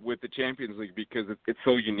think with the Champions League, because it's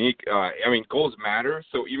so unique, I mean, goals matter.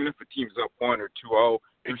 So even if a team's up 1 or 2-0,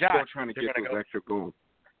 they're still trying to get those extra goals.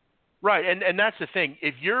 Right, and that's the thing.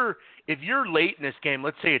 If you're late in this game,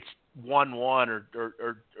 let's say it's 1-1 or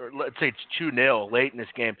let's say it's 2-0 late in this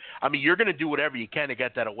game, I mean, you're going to do whatever you can to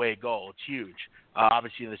get that away goal. It's huge.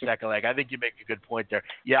 Obviously in the second leg. I think you make a good point there.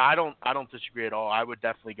 Yeah, I don't disagree at all. I would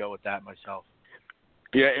definitely go with that myself.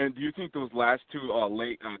 Yeah, and do you think those last 2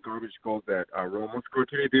 late garbage goals that Roma scored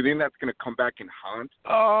today, do you think that's going to come back and haunt?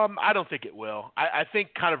 I don't think it will. I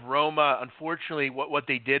think kind of Roma, unfortunately, what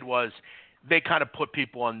they did was they kind of put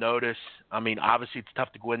people on notice. I mean, obviously it's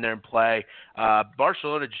tough to go in there and play.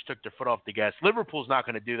 Barcelona just took their foot off the gas. Liverpool's not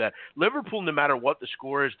going to do that. Liverpool, no matter what the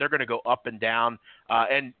score is, they're going to go up and down.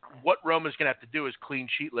 And what Roma's going to have to do is clean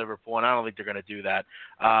sheet Liverpool, and I don't think they're going to do that.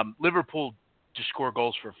 Liverpool just score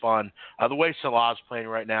goals for fun. The way Salah's playing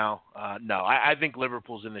right now, no. I think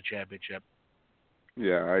Liverpool's in the championship.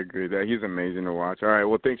 Yeah, I agree. That he's amazing to watch. All right,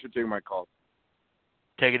 well, thanks for taking my call.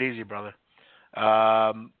 Take it easy, brother.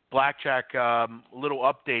 Blackjack, little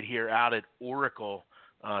update here out at Oracle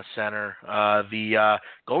Center. The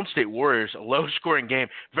Golden State Warriors, a low-scoring game.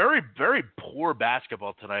 Very, very poor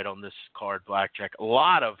basketball tonight on this card, Blackjack. A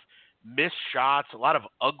lot of missed shots, a lot of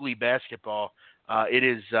ugly basketball. It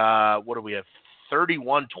is, what do we have,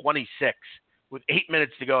 31-26 with 8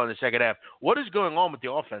 minutes to go in the second half. What is going on with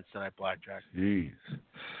the offense tonight, Blackjack? Jeez.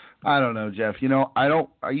 I don't know, Jeff.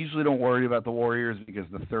 I usually don't worry about the Warriors because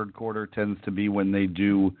the third quarter tends to be when they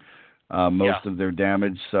do most of their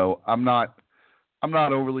damage. So I'm not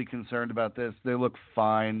overly concerned about this. They look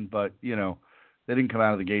fine, but they didn't come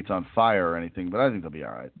out of the gates on fire or anything. But I think they'll be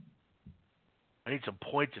all right. I need some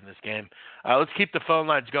points in this game. Let's keep the phone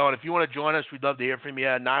lines going. If you want to join us, we'd love to hear from you.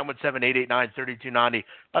 917-889-3290. A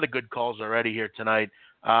lot of good calls already here tonight.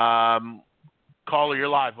 Caller, you're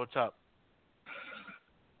live. What's up?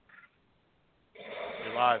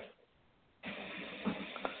 You're live.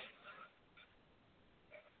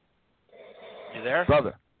 You there?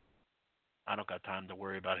 Brother. I don't got time to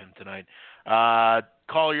worry about him tonight.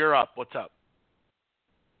 Call, you're up. What's up?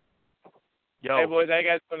 Yo. Hey, boys. How you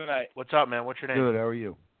guys doing tonight? What's up, man? What's your name? Good. How are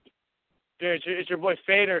you? Dude, it's your boy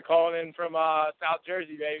Fader calling in from South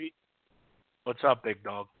Jersey, baby. What's up, big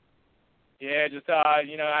dog? Yeah, just I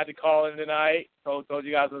had to call in tonight. Told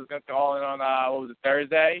you guys I was going to call in on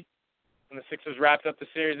Thursday, when the Sixers wrapped up the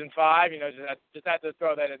series in 5. Just had to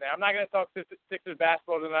throw that in there. I'm not going to talk Sixers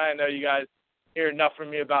basketball tonight. I know you guys hear enough from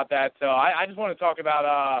me about that. So I just want to talk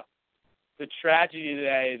about the tragedy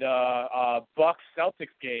today, the Bucks Celtics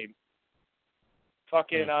game.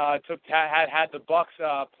 Fucking had the Bucks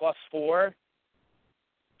 +4.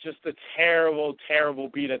 Just a terrible, terrible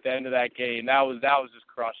beat at the end of that game. That was just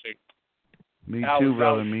crushing. Me too,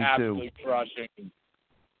 brother. Me too. Absolutely crushing.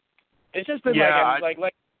 It's just been like.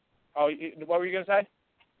 Oh, what were you gonna say?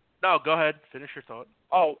 No, go ahead. Finish your thought.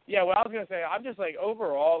 Oh, yeah. What I was gonna say, I'm just like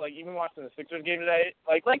overall, like even watching the Sixers game today,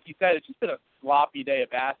 like you said, it's just been a sloppy day of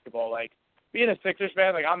basketball. Like being a Sixers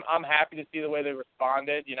fan, like I'm happy to see the way they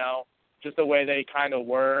responded. Just the way they kind of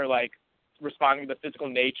were, like responding to the physical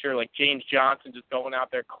nature, like James Johnson just going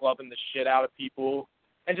out there clubbing the shit out of people,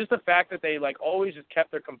 and just the fact that they like always just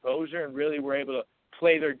kept their composure and really were able to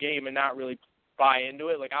play their game and not really buy into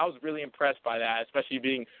it. Like I was really impressed by that, especially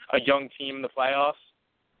being a young team in the playoffs.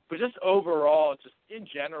 But just overall, just in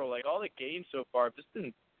general, like all the games so far have just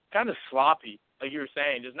been kind of sloppy, like you were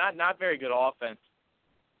saying, just not very good offense.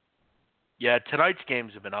 Yeah, tonight's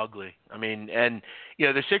games have been ugly. I mean, and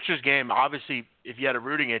the Sixers game, obviously, if you had a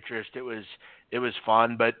rooting interest, it was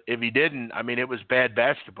fun. But if you didn't, I mean, it was bad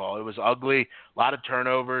basketball. It was ugly. A lot of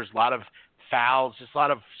turnovers, a lot of fouls, just a lot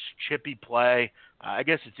of chippy play. I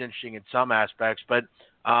guess it's interesting in some aspects, but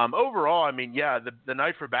overall, I mean, yeah, the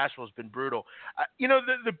night for basketball has been brutal.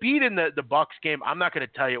 The beat in the Bucks game, I'm not going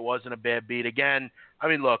to tell you it wasn't a bad beat. Again, I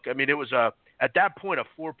mean, look, I mean, it was at that point a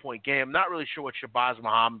 4-point game. I'm not really sure what Shabazz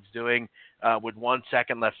Muhammad's doing with 1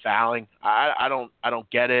 second left fouling. I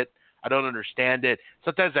don't get it. I don't understand it.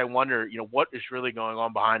 Sometimes I wonder, what is really going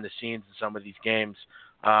on behind the scenes in some of these games,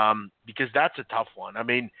 because that's a tough one. I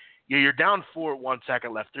mean, you're down 4 at 1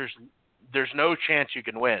 second left. There's no chance you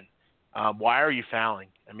can win. Why are you fouling?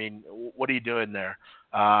 I mean, what are you doing there?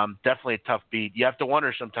 Definitely a tough beat. You have to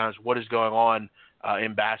wonder sometimes what is going on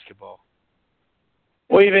in basketball.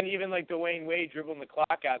 Well, even like Dwayne Wade dribbling the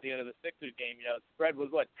clock out at the end of the Sixers game, the spread was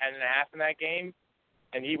 10.5 in that game,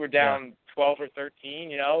 and he were down 12 or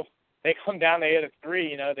 13. They come down, they hit a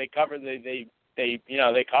 3. They cover,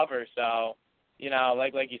 they cover. So,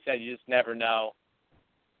 like you said, you just never know.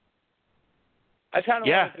 I kind of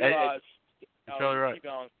wanted to. You're totally right. Keep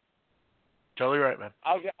going. Totally right, man.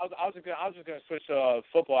 I was just gonna switch to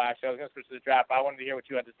football. Actually, I was gonna switch to the draft. But I wanted to hear what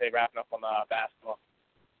you had to say wrapping up on basketball.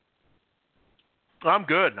 I'm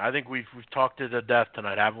good. I think we've talked to the death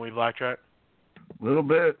tonight, haven't we, Blackjack? Little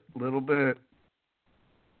bit.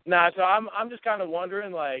 Nah, so I'm just kind of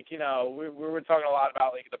wondering, like, we were talking a lot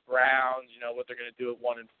about like the Browns, what they're gonna do at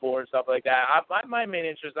 1 and 4 and stuff like that. My main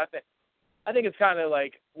interest, I think it's kind of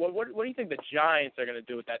like, what do you think the Giants are gonna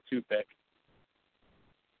do with that 2 pick?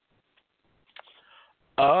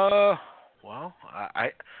 Well,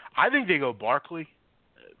 I think they go Barkley.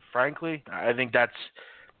 Frankly, I think that's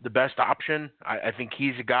the best option. I think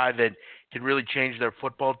he's a guy that can really change their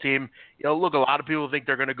football team. Look, a lot of people think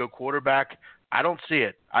they're going to go quarterback. I don't see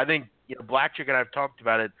it. I think, Blackjack and I have talked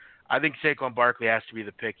about it. I think Saquon Barkley has to be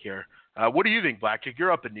the pick here. What do you think, Blackjack?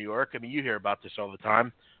 You're up in New York. I mean, you hear about this all the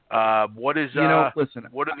time. What is? Listen.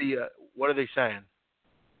 What are they saying?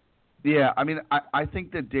 Yeah, I mean, I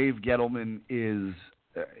think that Dave Gettleman is.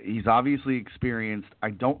 He's obviously experienced. I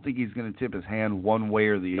don't think he's going to tip his hand one way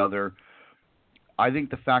or the other. I think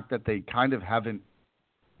the fact that they kind of haven't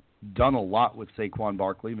done a lot with Saquon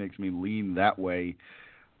Barkley makes me lean that way.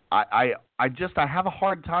 I have a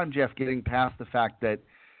hard time, Jeff, getting past the fact that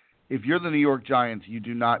if you're the New York Giants, you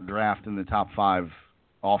do not draft in the top 5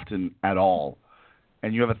 often at all.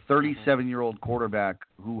 And you have a 37-year-old quarterback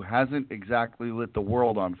who hasn't exactly lit the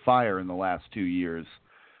world on fire in the last 2 years.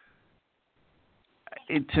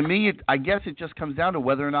 I guess it just comes down to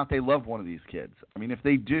whether or not they love one of these kids. I mean, if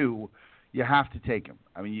they do, you have to take him.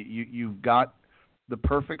 I mean, you've got the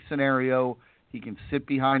perfect scenario. He can sit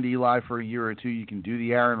behind Eli for a year or two. You can do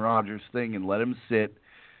the Aaron Rodgers thing and let him sit.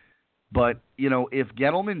 But, if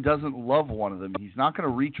Gettleman doesn't love one of them, he's not going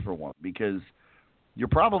to reach for one because you're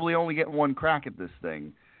probably only getting one crack at this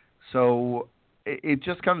thing. So it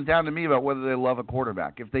just comes down to me about whether they love a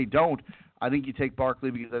quarterback. If they don't, I think you take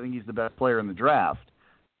Barkley because I think he's the best player in the draft.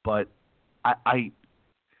 But I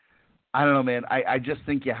don't know, man. I just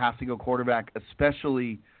think you have to go quarterback,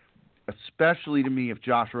 especially to me if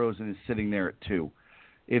Josh Rosen is sitting there at 2.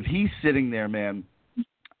 if he's sitting there, man,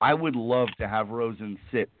 I would love to have Rosen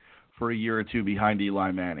sit for a year or two behind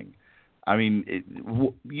Eli Manning. I mean,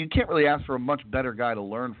 you can't really ask for a much better guy to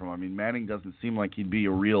learn from. I mean, Manning doesn't seem like he'd be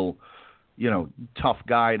a real, tough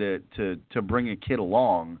guy to bring a kid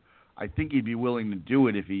along. I think he'd be willing to do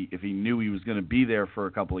it if he knew he was going to be there for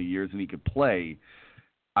a couple of years and he could play.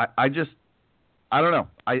 I don't know.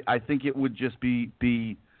 I think it would just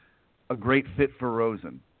be a great fit for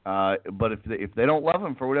Rosen. But if they don't love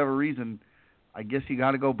him for whatever reason, I guess you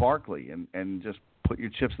got to go Barkley and just put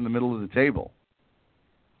your chips in the middle of the table.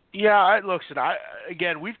 Yeah,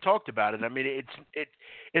 again, we've talked about it. I mean,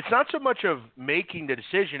 it's not so much of making the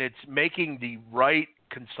decision; it's making the right,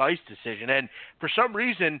 concise decision. And for some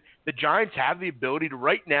reason, the Giants have the ability to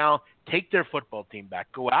right now take their football team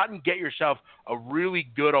back, go out and get yourself a really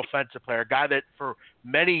good offensive player, a guy that for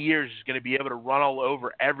many years is going to be able to run all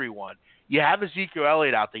over everyone. You have Ezekiel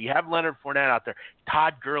Elliott out there. You have Leonard Fournette out there.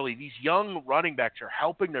 Todd Gurley. These young running backs are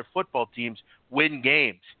helping their football teams win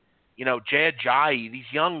games. Jay Ajayi, these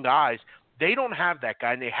young guys, they don't have that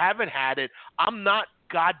guy, and they haven't had it. I'm not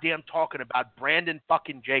goddamn talking about Brandon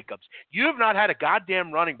fucking Jacobs. You have not had a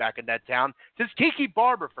goddamn running back in that town since Tiki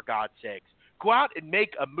Barber, for God's sakes. Go out and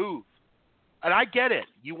make a move. And I get it.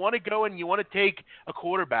 You want to go and you want to take a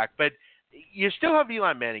quarterback, but you still have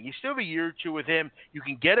Eli Manning. You still have a year or two with him. You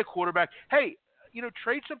can get a quarterback. Hey,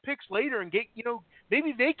 trade some picks later and get,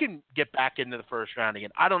 maybe they can get back into the first round again.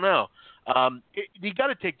 I don't know. You got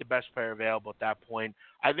to take the best player available at that point.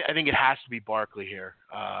 I think it has to be Barkley here,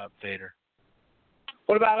 Vader.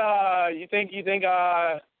 What about you think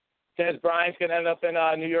Des Bryant's gonna end up in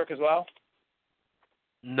New York as well?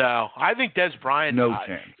 No, I think Des Bryant. No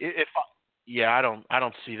chance. I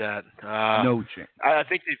don't see that. No chance. I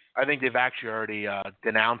think they've actually already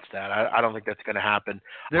denounced that. I don't think that's going to happen.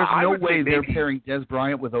 There's no way they're pairing Des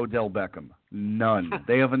Bryant with Odell Beckham. None.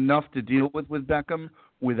 They have enough to deal with Beckham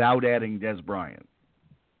without adding Des Bryant.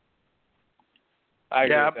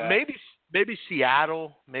 Maybe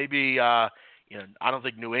Seattle. Maybe I don't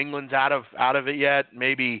think New England's out of it yet.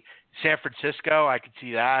 Maybe San Francisco. I could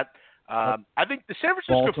see that. I think the San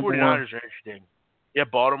Francisco 49ers are interesting. Yeah,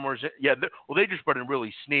 Baltimore's – yeah, they just brought in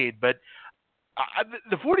Willie Snead. But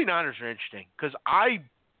the 49ers are interesting because I,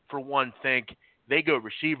 for one, think they go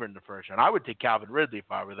receiver in the first round. I would take Calvin Ridley if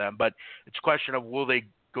I were them. But it's a question of will they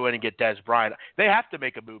go in and get Des Bryant. They have to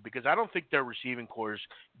make a move because I don't think their receiving core is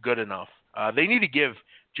good enough. They need to give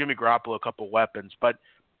Jimmy Garoppolo a couple weapons. But,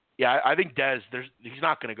 yeah, I think Des – he's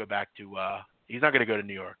not going to go back to he's not going to go to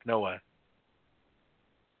New York. No way.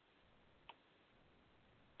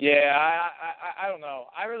 Yeah, I don't know.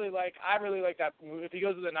 I really like that move. If he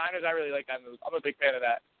goes to the Niners, I really like that move. I'm a big fan of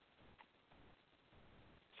that.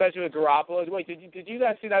 Especially with Garoppolo. Wait, did you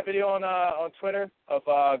guys see that video on Twitter of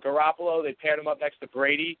Garoppolo? They paired him up next to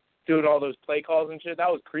Brady doing all those play calls and shit. That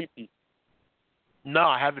was creepy. No,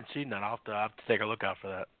 I haven't seen that. I'll have to take a look out for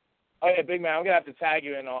that. Oh yeah, big man. I'm gonna have to tag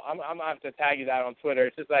you in. I'm gonna have to tag you that on Twitter.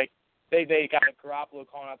 It's just like they got Garoppolo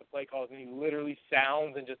calling out the play calls, and he literally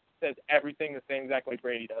sounds and just says everything the same exact way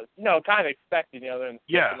Brady does. Kind of expected, they're in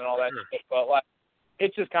the and all that shit. But like,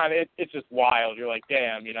 it's just it's just wild. You're like,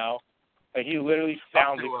 damn, like he literally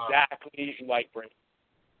sounds exactly like Brady.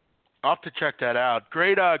 I'll have to check that out.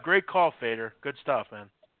 Great call, Fader. Good stuff, man.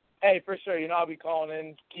 Hey, for sure. I'll be calling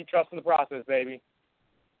in. Keep trusting the process, baby.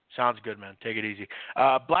 Sounds good, man. Take it easy.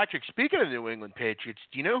 Blackjack, speaking of the New England Patriots,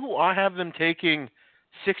 do you know who I have them taking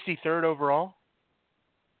 63rd overall?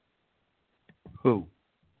 Who?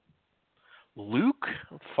 Luke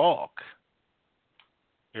Falk.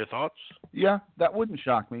 Your thoughts? Yeah, that wouldn't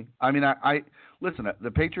shock me. I mean, I listen,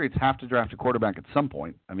 the Patriots have to draft a quarterback at some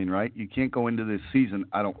point. I mean, right? You can't go into this season,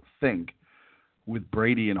 I don't think, with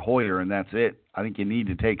Brady and Hoyer, and that's it. I think you need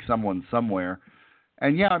to take someone somewhere.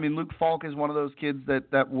 And, yeah, I mean, Luke Falk is one of those kids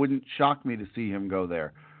that wouldn't shock me to see him go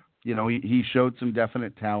there. He showed some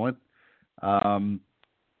definite talent.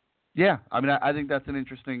 Yeah, I mean, I think that's an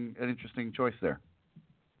interesting choice there.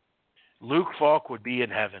 Luke Falk would be in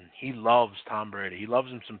heaven. He loves Tom Brady. He loves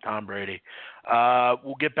him some Tom Brady.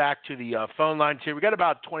 We'll get back to the phone lines here. We got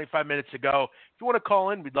about 25 minutes to go. If you want to call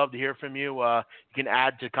in, we'd love to hear from you. You can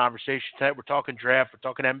add to the conversation tonight. We're talking draft. We're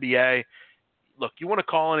talking NBA. Look, you want to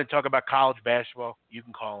call in and talk about college basketball, you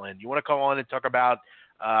can call in. You want to call in and talk about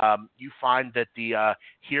you find that the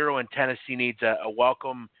hero in Tennessee needs a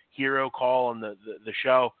welcome hero call on the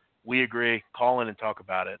show. We agree. Call in and talk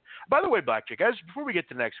about it. By the way, Blackjack, before we get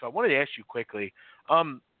to the next call, I wanted to ask you quickly.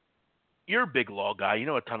 You're a big law guy. You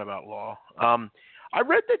know a ton about law. I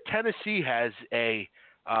read that Tennessee has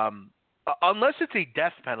unless it's a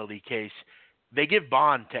death penalty case, they give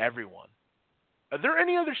bond to everyone. Are there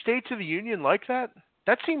any other states of the union like that?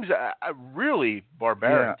 That seems really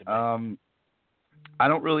barbaric to me. I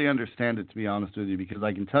don't really understand it, to be honest with you, because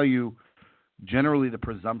I can tell you generally the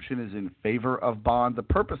presumption is in favor of bond. The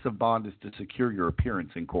purpose of bond is to secure your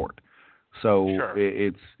appearance in court. So Sure.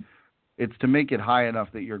 it's to make it high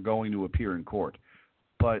enough that you're going to appear in court.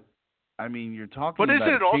 But, I mean, you're talking about a case here. But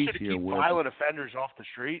isn't it also to keep violent offenders off the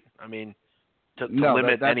street? I mean, to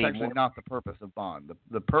limit that's any actually not the purpose of bond.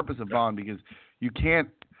 The purpose of bond, because you can't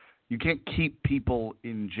keep people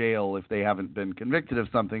in jail if they haven't been convicted of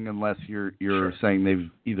something unless you're Sure. saying they've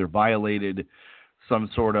either violated some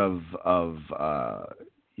sort of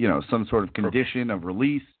some sort of condition of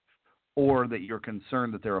release, or that you're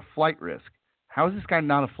concerned that they're a flight risk. How is this guy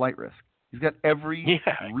not a flight risk? He's got every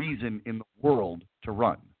reason in the world to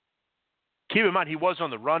run. Keep in mind, he was on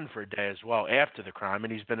the run for a day as well after the crime,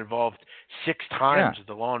 and he's been involved 6 times with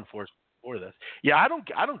the law enforcement before this. Yeah, I don't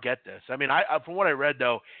get this. I mean, from what I read,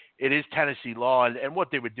 though, it is Tennessee law, and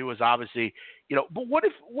what they would do is obviously, but what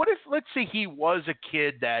if let's say he was a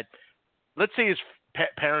kid that, let's say his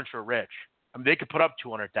parents were rich. I mean, they could put up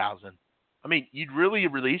 $200,000. I mean, you'd really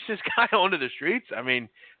release this guy onto the streets? I mean,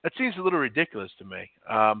 that seems a little ridiculous to me.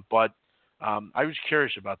 But I was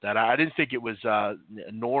curious about that. I didn't think it was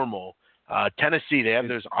normal. Tennessee, they have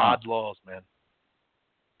those odd laws, man.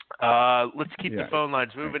 Let's keep the phone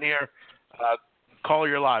lines moving here. Caller,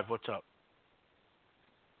 you're live. What's up?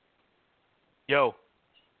 Yo.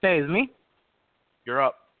 Hey, is me? You're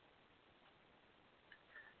up.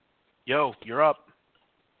 Yo, you're up.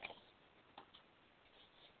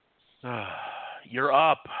 You're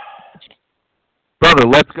up. Brother,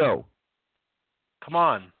 let's go. Come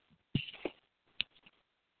on.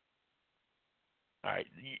 All right.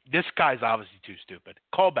 This guy's obviously too stupid.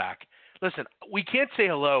 Call back. Listen, we can't say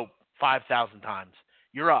hello 5,000 times.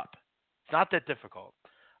 You're up. It's not that difficult.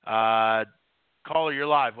 Caller, you're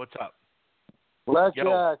live. What's up?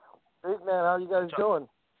 Blackjack. Big man, how you guys doing?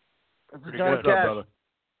 Pretty good. What's up, brother?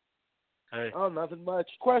 Hey. Oh, nothing much.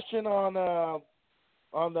 Question on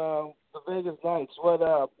the Vegas Knights.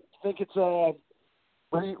 What think it's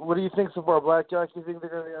what do you think so far, Blackjack? You think they're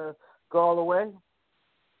gonna go all the way?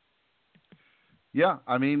 Yeah,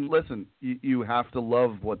 I mean, listen, you have to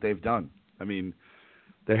love what they've done. I mean,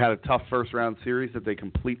 they had a tough first-round series that they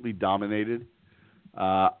completely dominated.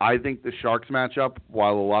 I think the Sharks matchup,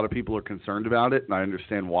 while a lot of people are concerned about it, and I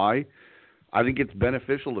understand why, I think it's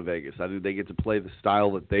beneficial to Vegas. I think they get to play the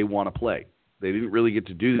style that they want to play. They didn't really get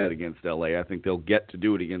to do that against L.A. I think they'll get to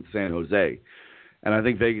do it against San Jose. And I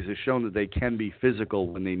think Vegas has shown that they can be physical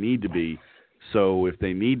when they need to be. So if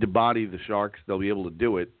they need to body the Sharks, they'll be able to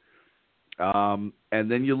do it. And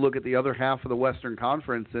then you look at the other half of the Western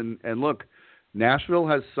Conference, and look, Nashville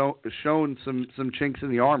has shown some chinks in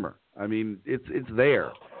the armor. I mean, it's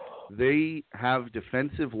there. They have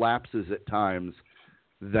defensive lapses at times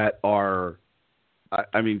that are,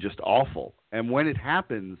 I mean, just awful. And when it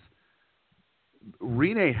happens,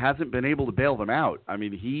 Rene hasn't been able to bail them out. I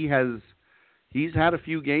mean, he's had a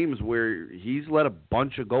few games where he's let a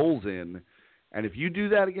bunch of goals in, and if you do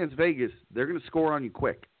that against Vegas, they're going to score on you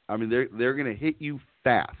quick. I mean, they're going to hit you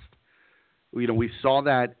fast. You know, we saw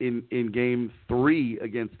that in Game 3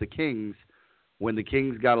 against the Kings. When the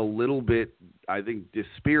Kings got a little bit, I think,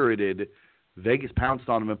 dispirited, Vegas pounced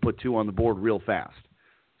on them and put 2 on the board real fast.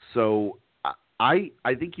 So I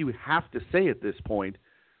think you have to say at this point,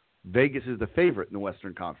 Vegas is the favorite in the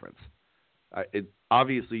Western Conference.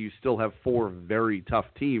 Obviously, you still have 4 very tough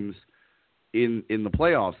teams in the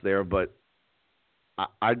playoffs there, but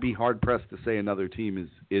I'd be hard-pressed to say another team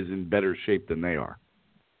is in better shape than they are.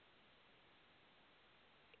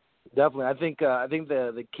 Definitely. I think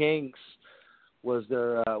the Kings was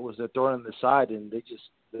their thorn in the side, and they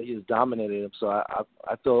just dominated them. So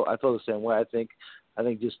I feel the same way. I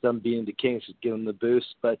think just them beating the Kings should give them the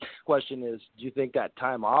boost. But question is, do you think that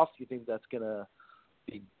time off? Do you think that's gonna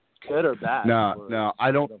be good or bad? No,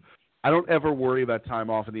 I don't ever worry about time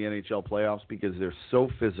off in the NHL playoffs because they're so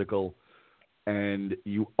physical, and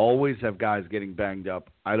you always have guys getting banged up.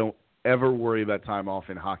 I don't ever worry about time off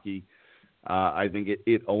in hockey. I think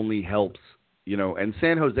it only helps, you know, and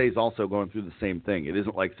San Jose is also going through the same thing. It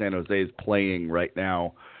isn't like San Jose is playing right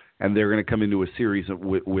now and they're going to come into a series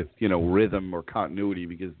with you know, rhythm or continuity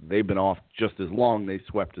because they've been off just as long. They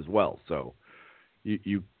swept as well. So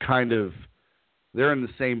you kind of, they're in the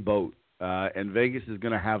same boat, and Vegas is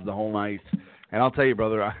going to have the home ice. And I'll tell you,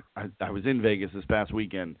 brother, I was in Vegas this past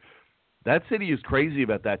weekend. That city is crazy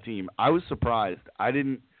about that team. I was surprised. I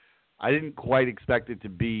didn't quite expect it to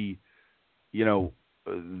be, you know,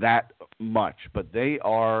 that much, but they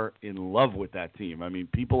are in love with that team. I mean,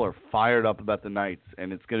 people are fired up about the Knights,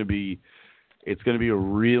 and it's going to be a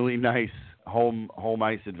really nice home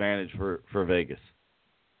ice advantage for Vegas.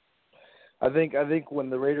 I think when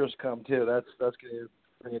the Raiders come too, that's going to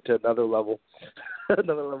bring it to another level,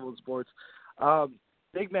 another level of sports.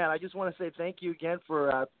 Big man, I just want to say thank you again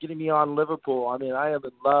for getting me on Liverpool. I mean, I am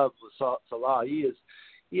in love with Salah. He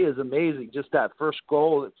is amazing. Just that first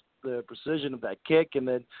goal, the precision of that kick, and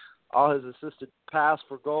then all his assisted pass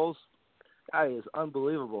for goals. That is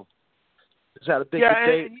unbelievable. Just had a big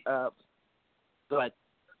debate, but.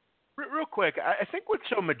 Real quick, I think what's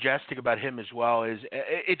so majestic about him as well is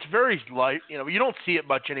it's very light. You know, you don't see it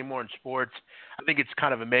much anymore in sports. I think it's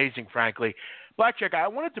kind of amazing, frankly. Blackjack, I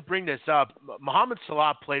wanted to bring this up. Mohamed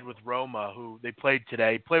Salah played with Roma, who they played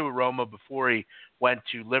today. He played with Roma before he went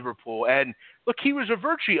to Liverpool. And, look, he was a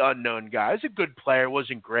virtually unknown guy. He's a good player,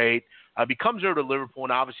 wasn't great. He comes over to Liverpool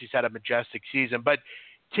and obviously he's had a majestic season. But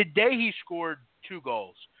today he scored 2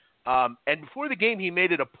 goals. And before the game, he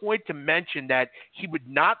made it a point to mention that he would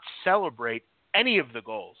not celebrate any of the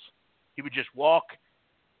goals. He would just walk,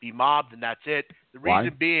 be mobbed, and that's it. The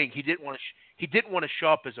reason being he didn't want to show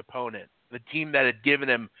up his opponent, the team that had given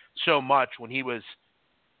him so much when he was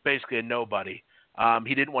basically a nobody.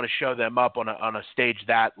 He didn't want to show them up on a stage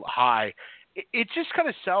that high. It's just kind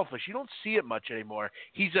of selfish. You don't see it much anymore.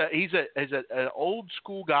 He's an old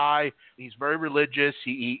school guy. He's very religious.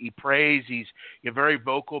 He prays. He's very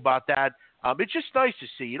vocal about that. It's just nice to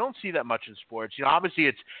see. You don't see that much in sports. You know, obviously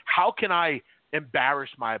it's how can I embarrass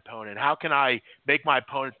my opponent? How can I make my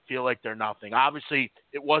opponent feel like they're nothing? Obviously,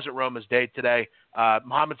 it wasn't Roma's day today.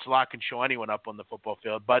 Mohamed Salah can show anyone up on the football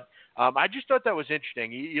field, but I just thought that was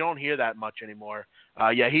interesting. You don't hear that much anymore.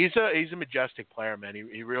 He's a majestic player, man.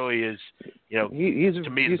 He really is. You know, he's to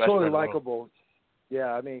me he's the best totally player in the world. likable.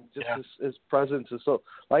 Yeah, I mean, just his presence is so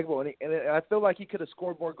likable, and I feel like he could have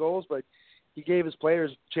scored more goals, but he gave his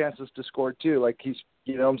players chances to score too. Like he's,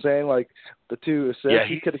 you know what I'm saying? Like the 2 assists,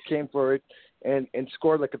 he could have came for it and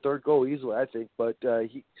scored like a 3rd goal easily, I think. But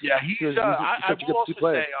he's such a good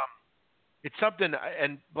player. It's something,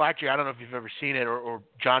 and Blackjack, I don't know if you've ever seen it, or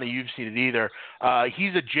Johnny, you've seen it either.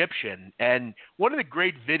 He's Egyptian, and one of the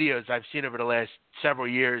great videos I've seen over the last several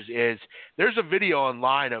years is there's a video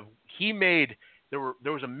online of there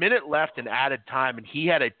was a minute left in added time, and he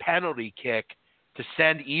had a penalty kick to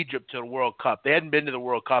send Egypt to the World Cup. They hadn't been to the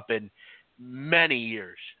World Cup in many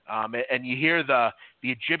years, and you hear the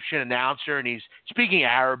Egyptian announcer, and he's speaking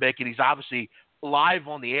Arabic, and he's obviously live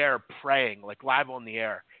on the air praying, like live on the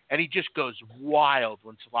air. And he just goes wild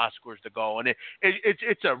when Salah scores the goal, and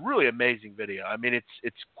it's a really amazing video. I mean,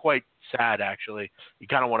 it's quite sad actually. You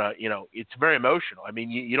kind of want to, it's very emotional. I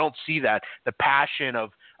mean, you don't see that, the passion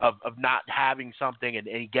of not having something and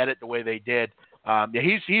you get it the way they did.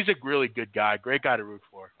 He's a really good guy, great guy to root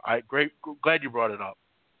for. Glad you brought it up.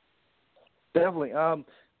 Definitely.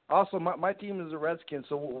 Also, my team is the Redskins.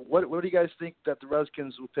 So what do you guys think that the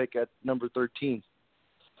Redskins will pick at number 13?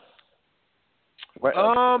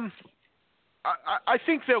 I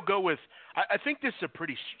think they'll go with. I think this is a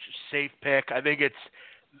pretty safe pick. I think it's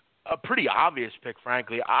a pretty obvious pick,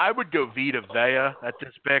 frankly. I would go Vita Vea at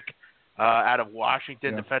this pick out of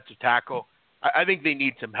Washington, defensive tackle. I think they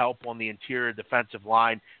need some help on the interior defensive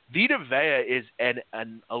line. Vita Vea is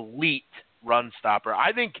an elite run stopper.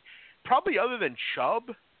 I think probably other than Chubb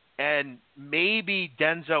and maybe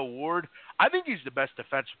Denzel Ward, I think he's the best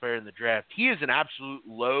defensive player in the draft. He is an absolute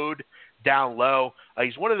load down low.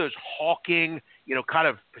 He's one of those hawking, kind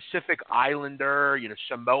of Pacific Islander,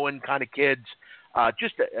 Samoan kind of kids.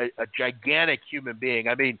 Just a gigantic human being.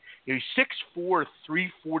 I mean, he's 6'4",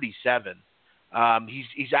 347.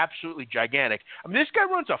 He's absolutely gigantic. I mean, this guy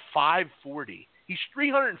runs a 5.40. He's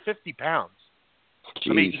 350 pounds.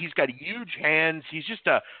 Jeez. I mean, he's got huge hands. He's just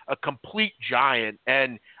a complete giant,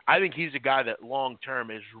 and I think he's a guy that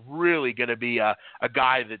long-term is really going to be a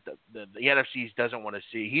guy that the NFC doesn't want to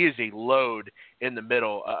see. He is a load in the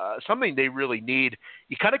middle, something they really need.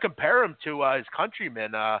 You kind of compare him to his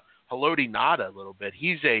countryman, Haloti Ngata, a little bit.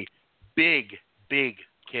 He's a big, big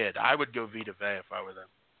kid. I would go Vita Vea if I were them.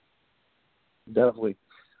 Definitely.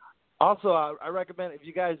 Also, I recommend, if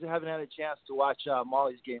you guys haven't had a chance to watch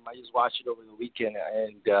Molly's game, I just watched it over the weekend,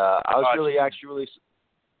 and I was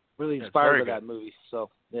really inspired by that movie. So,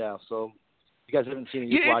 so if you guys haven't seen it,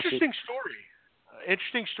 you watch it.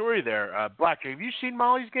 Interesting story there. Blackjack, have you seen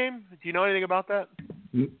Molly's game? Do you know anything about that?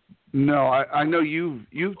 No, I know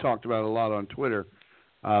you've talked about it a lot on Twitter,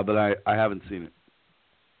 but I haven't seen it.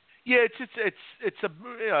 Yeah, it's a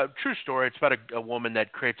true story. It's about a woman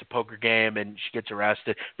that creates a poker game and she gets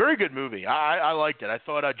arrested. Very good movie. I liked it. I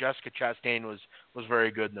thought Jessica Chastain was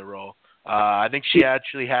very good in the role. I think she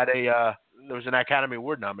actually had there was an Academy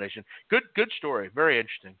Award nomination. Good story. Very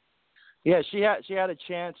interesting. Yeah, she had a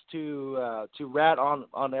chance to rat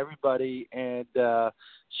on everybody and and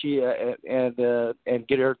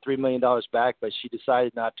get her $3 million back, but she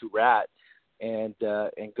decided not to rat and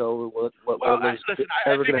go with what was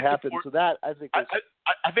ever going to happen. So that I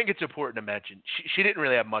think it's important to mention she didn't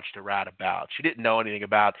really have much to rat about. She didn't know anything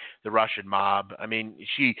about the Russian mob. I mean,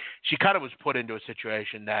 she kind of was put into a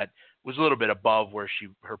situation that was a little bit above where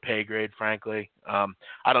her pay grade, frankly.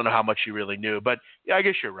 I don't know how much she really knew, but yeah, I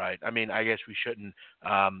guess you're right. I mean, I guess we shouldn't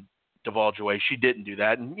divulge away. She didn't do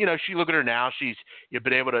that, and she look at her now. She's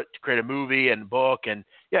been able to create a movie and book, and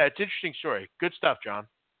yeah, it's an interesting story. Good stuff, John.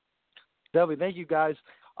 Definitely, thank you guys.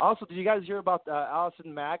 Also, did you guys hear about the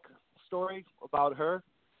Allison Mack story about her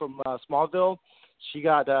from Smallville? She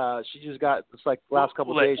just got it's like the last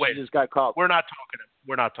couple of days. She just got caught. We're not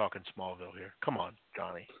talking Smallville here. Come on,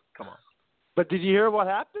 Johnny. Come on. But did you hear what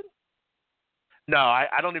happened? No, I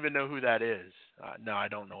don't even know who that is. No, I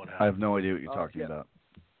don't know what happened. I have no idea what you're talking about.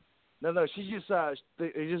 No, she just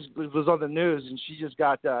it was on the news, and she just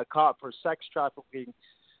got caught for sex trafficking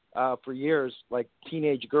for years, like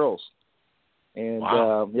teenage girls. And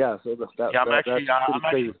wow. I'm actually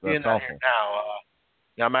seeing that here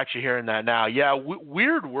now. I'm actually hearing that now. Yeah,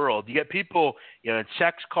 weird world. You get people, in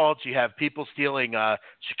sex cults. You have people stealing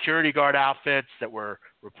security guard outfits that were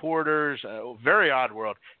reporters. Very odd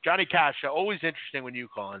world. Johnny Cash, always interesting when you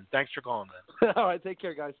call in. Thanks for calling in. All right, take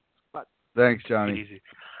care, guys. Bye. Thanks, Johnny. Easy.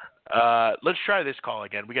 Let's try this call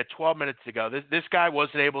again. We got 12 minutes to go. This guy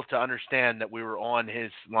wasn't able to understand that we were on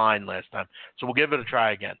his line last time, so we'll give it a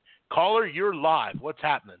try again. Caller, you're live. What's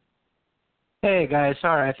happening? Hey, guys.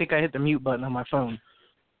 Sorry, I think I hit the mute button on my phone.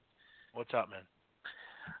 What's up, man?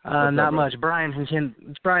 Not much. It's Brian from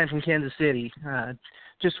Kansas City.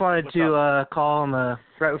 Just wanted to call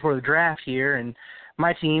right before the draft here, and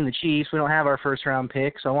my team, the Chiefs, we don't have our first-round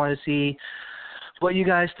pick, so I wanted to see what you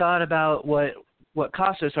guys thought about what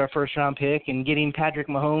cost us our first-round pick and getting Patrick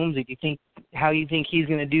Mahomes. How you think he's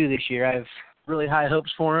going to do this year? I have really high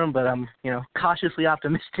hopes for him, but I'm, cautiously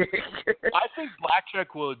optimistic. I think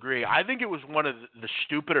Blackjack will agree. I think it was one of the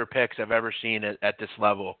stupider picks I've ever seen at this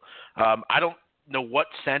level. I don't know what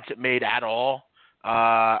sense it made at all.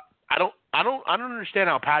 I don't understand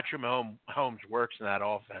how Patrick Mahomes works in that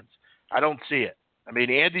offense. I don't see it. I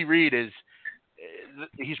mean, Andy Reid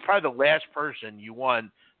he's probably the last person you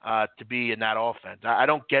want to be in that offense. I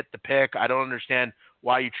don't get the pick. I don't understand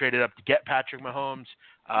why you traded up to get Patrick Mahomes.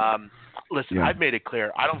 Listen, I've made it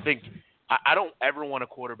clear. I don't ever want a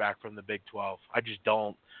quarterback from the Big 12. I just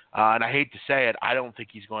don't. And I hate to say it, I don't think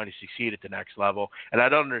he's going to succeed at the next level. And I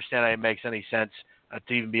don't understand how it makes any sense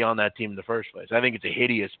to even be on that team in the first place. I think it's a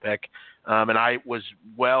hideous pick. And that was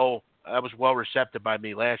well receptive by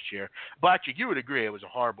me last year. Blackjack, you would agree it was a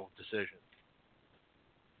horrible decision.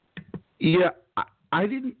 Yeah, I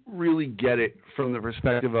didn't really get it from the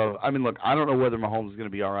perspective of, look, I don't know whether Mahomes is going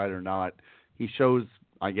to be all right or not. He shows,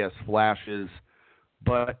 I guess, flashes.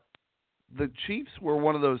 But the Chiefs were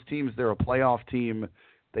one of those teams. They're a playoff team.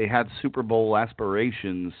 They had Super Bowl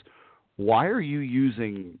aspirations. Why are you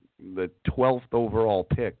using the 12th overall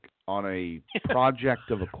pick on a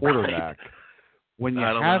project of a quarterback when you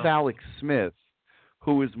have Alex Smith,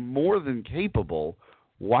 who is more than capable?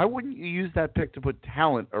 Why wouldn't you use that pick to put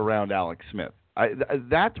talent around Alex Smith?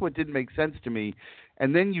 That's what didn't make sense to me.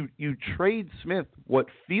 And then you trade Smith what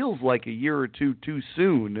feels like a year or two too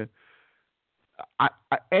soon,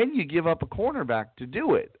 and you give up a cornerback to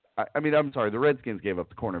do it. I'm sorry, the Redskins gave up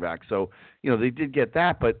the cornerback, so they did get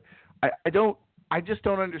that. But I just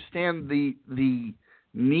don't understand the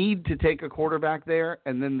need to take a quarterback there,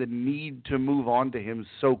 and then the need to move on to him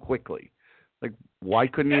so quickly. Like, why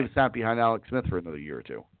couldn't he have sat behind Alex Smith for another year or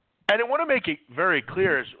two? And I want to make it very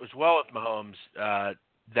clear as well with Mahomes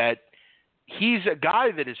that he's a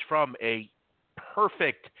guy that is from a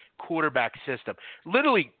perfect quarterback system.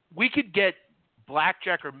 Literally, we could get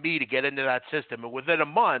Blackjack or me to get into that system, and within a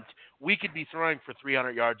month, we could be throwing for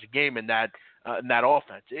 300 yards a game in that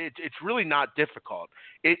offense. It's really not difficult.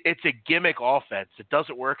 It's a gimmick offense. It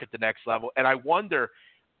doesn't work at the next level, and I wonder,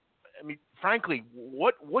 frankly,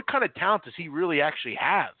 what kind of talent does he really actually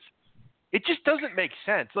have? It just doesn't make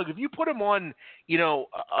sense. Look, if you put him on,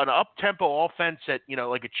 an up-tempo offense at,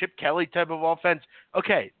 like a Chip Kelly type of offense,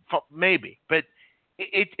 okay, maybe. But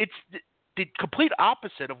it's the complete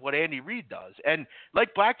opposite of what Andy Reid does. And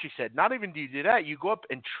like Blackjack said, not even do you do that. You go up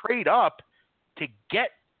and trade up to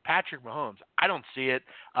get Patrick Mahomes. I don't see it.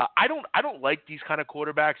 I don't like these kind of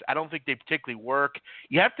quarterbacks. I don't think they particularly work.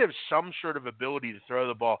 You have to have some sort of ability to throw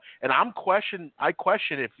the ball, and I question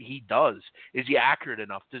if he does. Is he accurate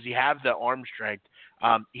enough? Does he have the arm strength?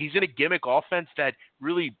 He's in a gimmick offense that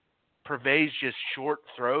really purveys just short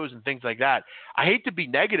throws and things like that. I hate to be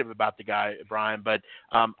negative about the guy, Brian, but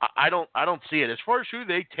I don't see it. As far as who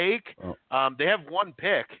they take, they have one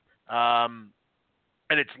pick, and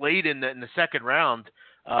it's late in the second round.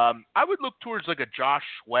 I would look towards like a Josh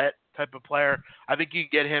Sweat type of player. I think you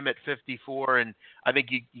get him at 54, and I think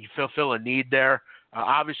you fulfill a need there.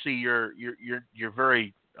 Obviously, you're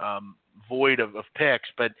very void of picks,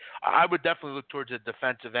 but I would definitely look towards a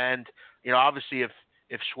defensive end. Obviously, if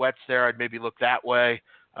Sweat's there, I'd maybe look that way.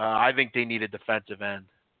 I think they need a defensive end.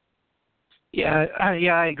 Yeah,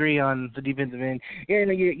 I agree on the defensive end. Yeah,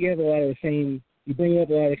 you have a lot of the same. You bring up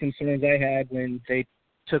a lot of the concerns I had when they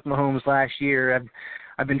took Mahomes last year.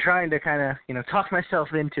 I've been trying to kind of talk myself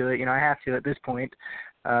into it. I have to at this point.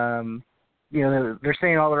 They're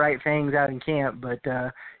saying all the right things out in camp, but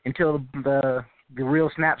until the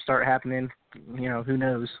real snaps start happening, who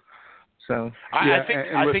knows? So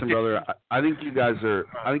listen, brother, I think you guys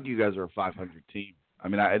are a 500 team. I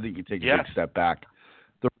mean, I think you take a big step back.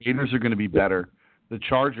 The Raiders are going to be better. The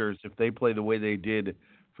Chargers, if they play the way they did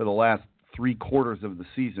for the last 3 quarters of the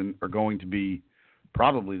season, are going to be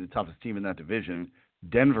probably the toughest team in that division.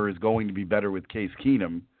 Denver is going to be better with Case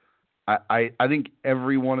Keenum. I think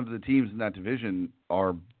every one of the teams in that division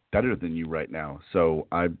are better than you right now. So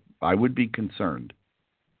I would be concerned.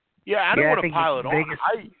 Yeah, I don't want to pile it on.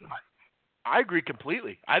 I agree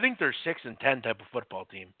completely. I think they're 6-10 type of football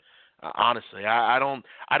team. Honestly, I don't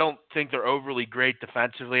think they're overly great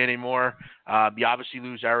defensively anymore. You obviously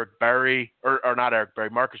lose Eric Berry, or not Eric Berry,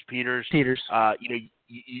 Marcus Peters. You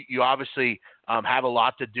obviously have a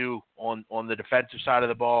lot to do on the defensive side of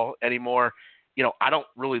the ball anymore. I don't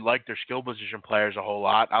really like their skill position players a whole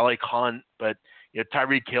lot. I like Hunt, but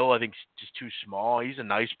Tyreek Hill I think is just too small. He's a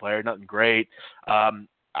nice player, nothing great.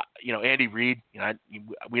 Andy Reid,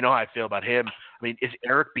 we know how I feel about him. I mean, is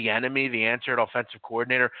Eric Bieniemy the answer at offensive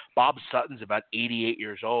coordinator? Bob Sutton's about 88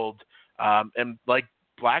 years old. And like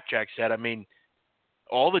Blackjack said, I mean,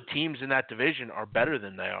 all the teams in that division are better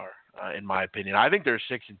than they are, in my opinion. I think they're a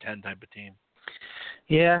 6-10 type of team.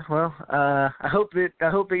 Yeah, well, I hope that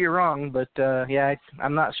you're wrong, but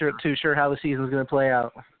I'm not too sure how the season's going to play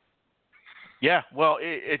out. Yeah, well,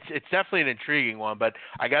 it's definitely an intriguing one, but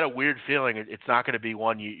I got a weird feeling it's not going to be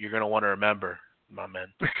one you're going to want to remember, my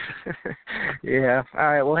man. Yeah. All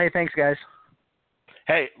right. Well, hey, thanks, guys.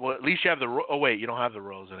 Hey, well, at least you have oh wait, you don't have the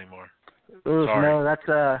Royals anymore. Ooh, sorry. No,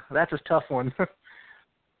 that's a tough one.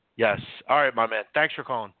 Yes. All right, my man. Thanks for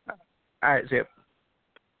calling. All right. See ya.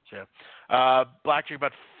 Blackjack,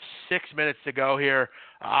 about 6 minutes to go here.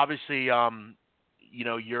 Obviously,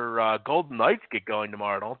 your Golden Knights get going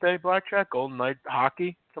tomorrow, don't they, Blackjack? Golden Knight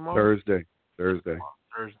hockey tomorrow? Thursday.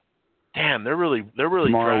 Damn, they're really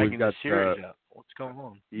tomorrow dragging the series out. What's going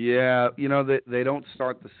on? Yeah, they don't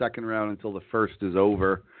start the second round until the first is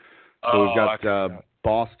over. So we've got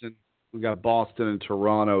Boston. We've got Boston and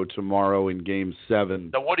Toronto tomorrow in Game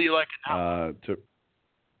 7. So what do you like now? To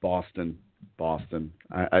Boston.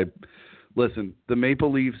 I listen. The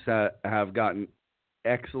Maple Leafs have gotten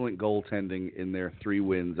excellent goaltending in their 3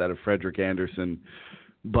 wins out of Frederik Andersen,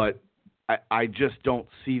 but I just don't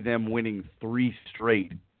see them winning 3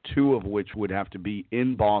 straight, 2 of which would have to be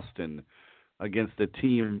in Boston against a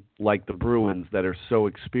team like the Bruins that are so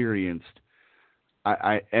experienced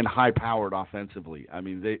and high-powered offensively. I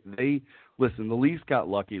mean, they listen, the Leafs got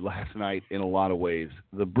lucky last night in a lot of ways.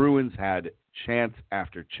 The Bruins had chance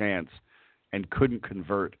after chance and couldn't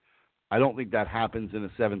convert. I don't think that happens in a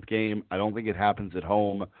 7th game. I don't think it happens at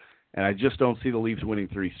home, and I just don't see the Leafs winning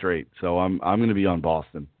 3 straight. So I'm going to be on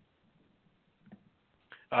Boston.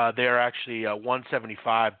 They're actually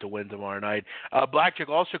 175 to win tomorrow night. Blackjack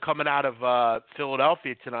also coming out of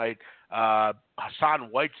Philadelphia tonight. Hassan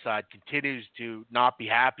Whiteside continues to not be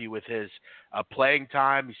happy with his playing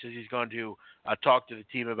time. He says he's going to talk to the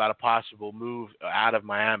team about a possible move out of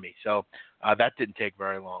Miami. So that didn't take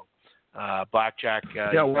very long. Blackjack.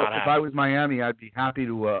 If I was Miami, I'd be happy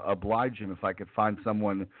to oblige him if I could find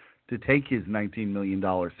someone to take his $19 million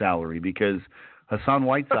salary, because Hassan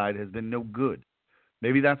Whiteside has been no good.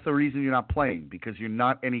 Maybe that's the reason you're not playing, because you're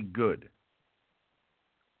not any good.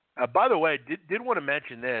 By the way, did want to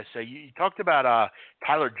mention this. You talked about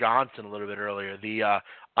Tyler Johnson a little bit earlier, the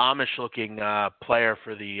Amish-looking player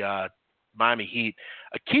for the Miami Heat.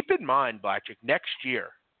 Keep in mind, Blackjack, next year,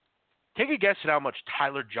 take a guess at how much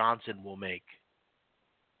Tyler Johnson will make.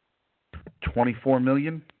 $24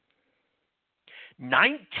 million?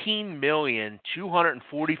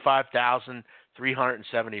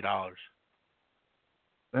 $19,245,370.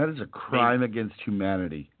 That is a crime against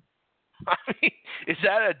humanity. I mean, is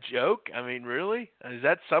that a joke? I mean, really? Is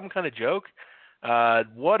that some kind of joke?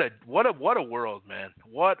 What a world, man.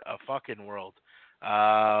 What a fucking world.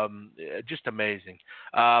 Just amazing.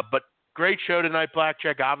 But great show tonight,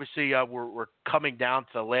 Blackjack. Obviously, we're coming down to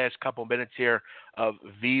the last couple minutes here of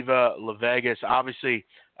Viva La Vegas. Obviously,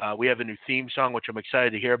 we have a new theme song, which I'm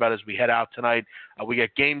excited to hear about as we head out tonight. We got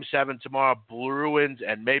Game 7 tomorrow, Bruins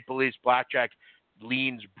and Maple Leafs. Blackjack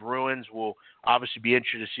leans Bruins. Will obviously be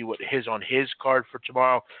interested to see what is on his card for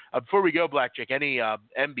tomorrow. Before we go, Blackjack, any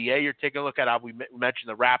NBA you're taking a look at? We mentioned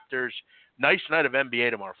the Raptors. Nice night of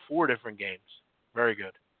NBA tomorrow. 4 different games. Very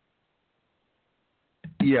good.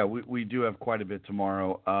 Yeah, we do have quite a bit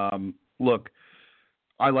tomorrow. Look,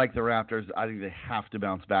 I like the Raptors. I think they have to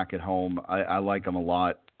bounce back at home. I like them a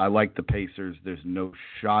lot. I like the Pacers. There's no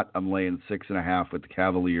shot I'm laying 6.5 with the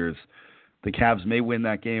Cavaliers. The Cavs may win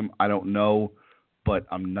that game. I don't know, but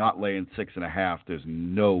I'm not laying 6.5. There's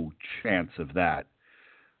no chance of that.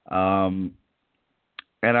 And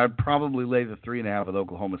I'd probably lay the 3.5 with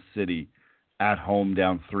Oklahoma City at home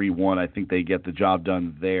down 3-1. I think they get the job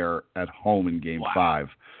done there at home in Game 5.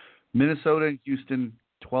 Minnesota and Houston,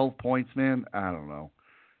 12 points, man. I don't know.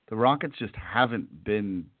 The Rockets just haven't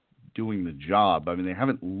been doing the job. I mean, they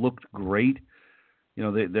haven't looked great. You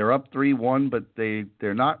know, they're up 3-1, but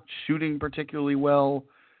they're not shooting particularly well.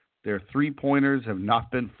 Their three-pointers have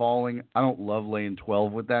not been falling. I don't love laying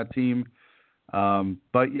 12 with that team.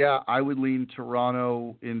 But, yeah, I would lean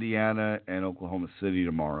Toronto, Indiana, and Oklahoma City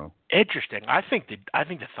tomorrow. Interesting. I think the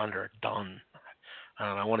Thunder are done. I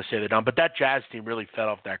don't know. I want to say they're done. But that Jazz team really fed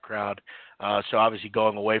off that crowd. So, obviously,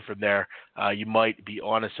 going away from there, you might be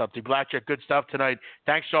onto something. Blackjack, good stuff tonight.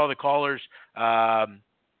 Thanks to all the callers. I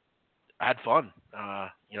had fun.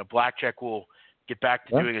 Blackjack will get back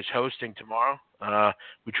to doing his hosting tomorrow.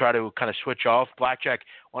 We try to kind of switch off. Blackjack,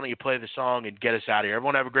 why don't you play the song and get us out of here?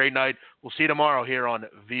 Everyone have a great night. We'll see you tomorrow here on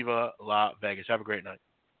Viva La Vegas. Have a great night.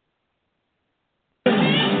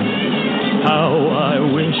 How I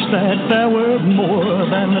wish that there were more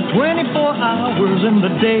than the 24 hours in the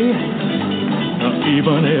day.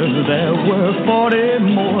 Even if there were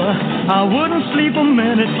 40 more, I wouldn't sleep a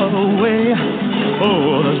minute away.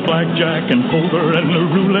 Oh, there's blackjack and poker and the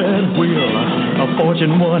roulette wheel, a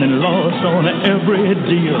fortune won and lost on every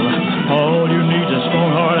deal. All you need is a strong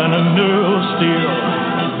heart and a nerve of steel.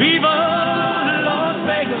 Viva!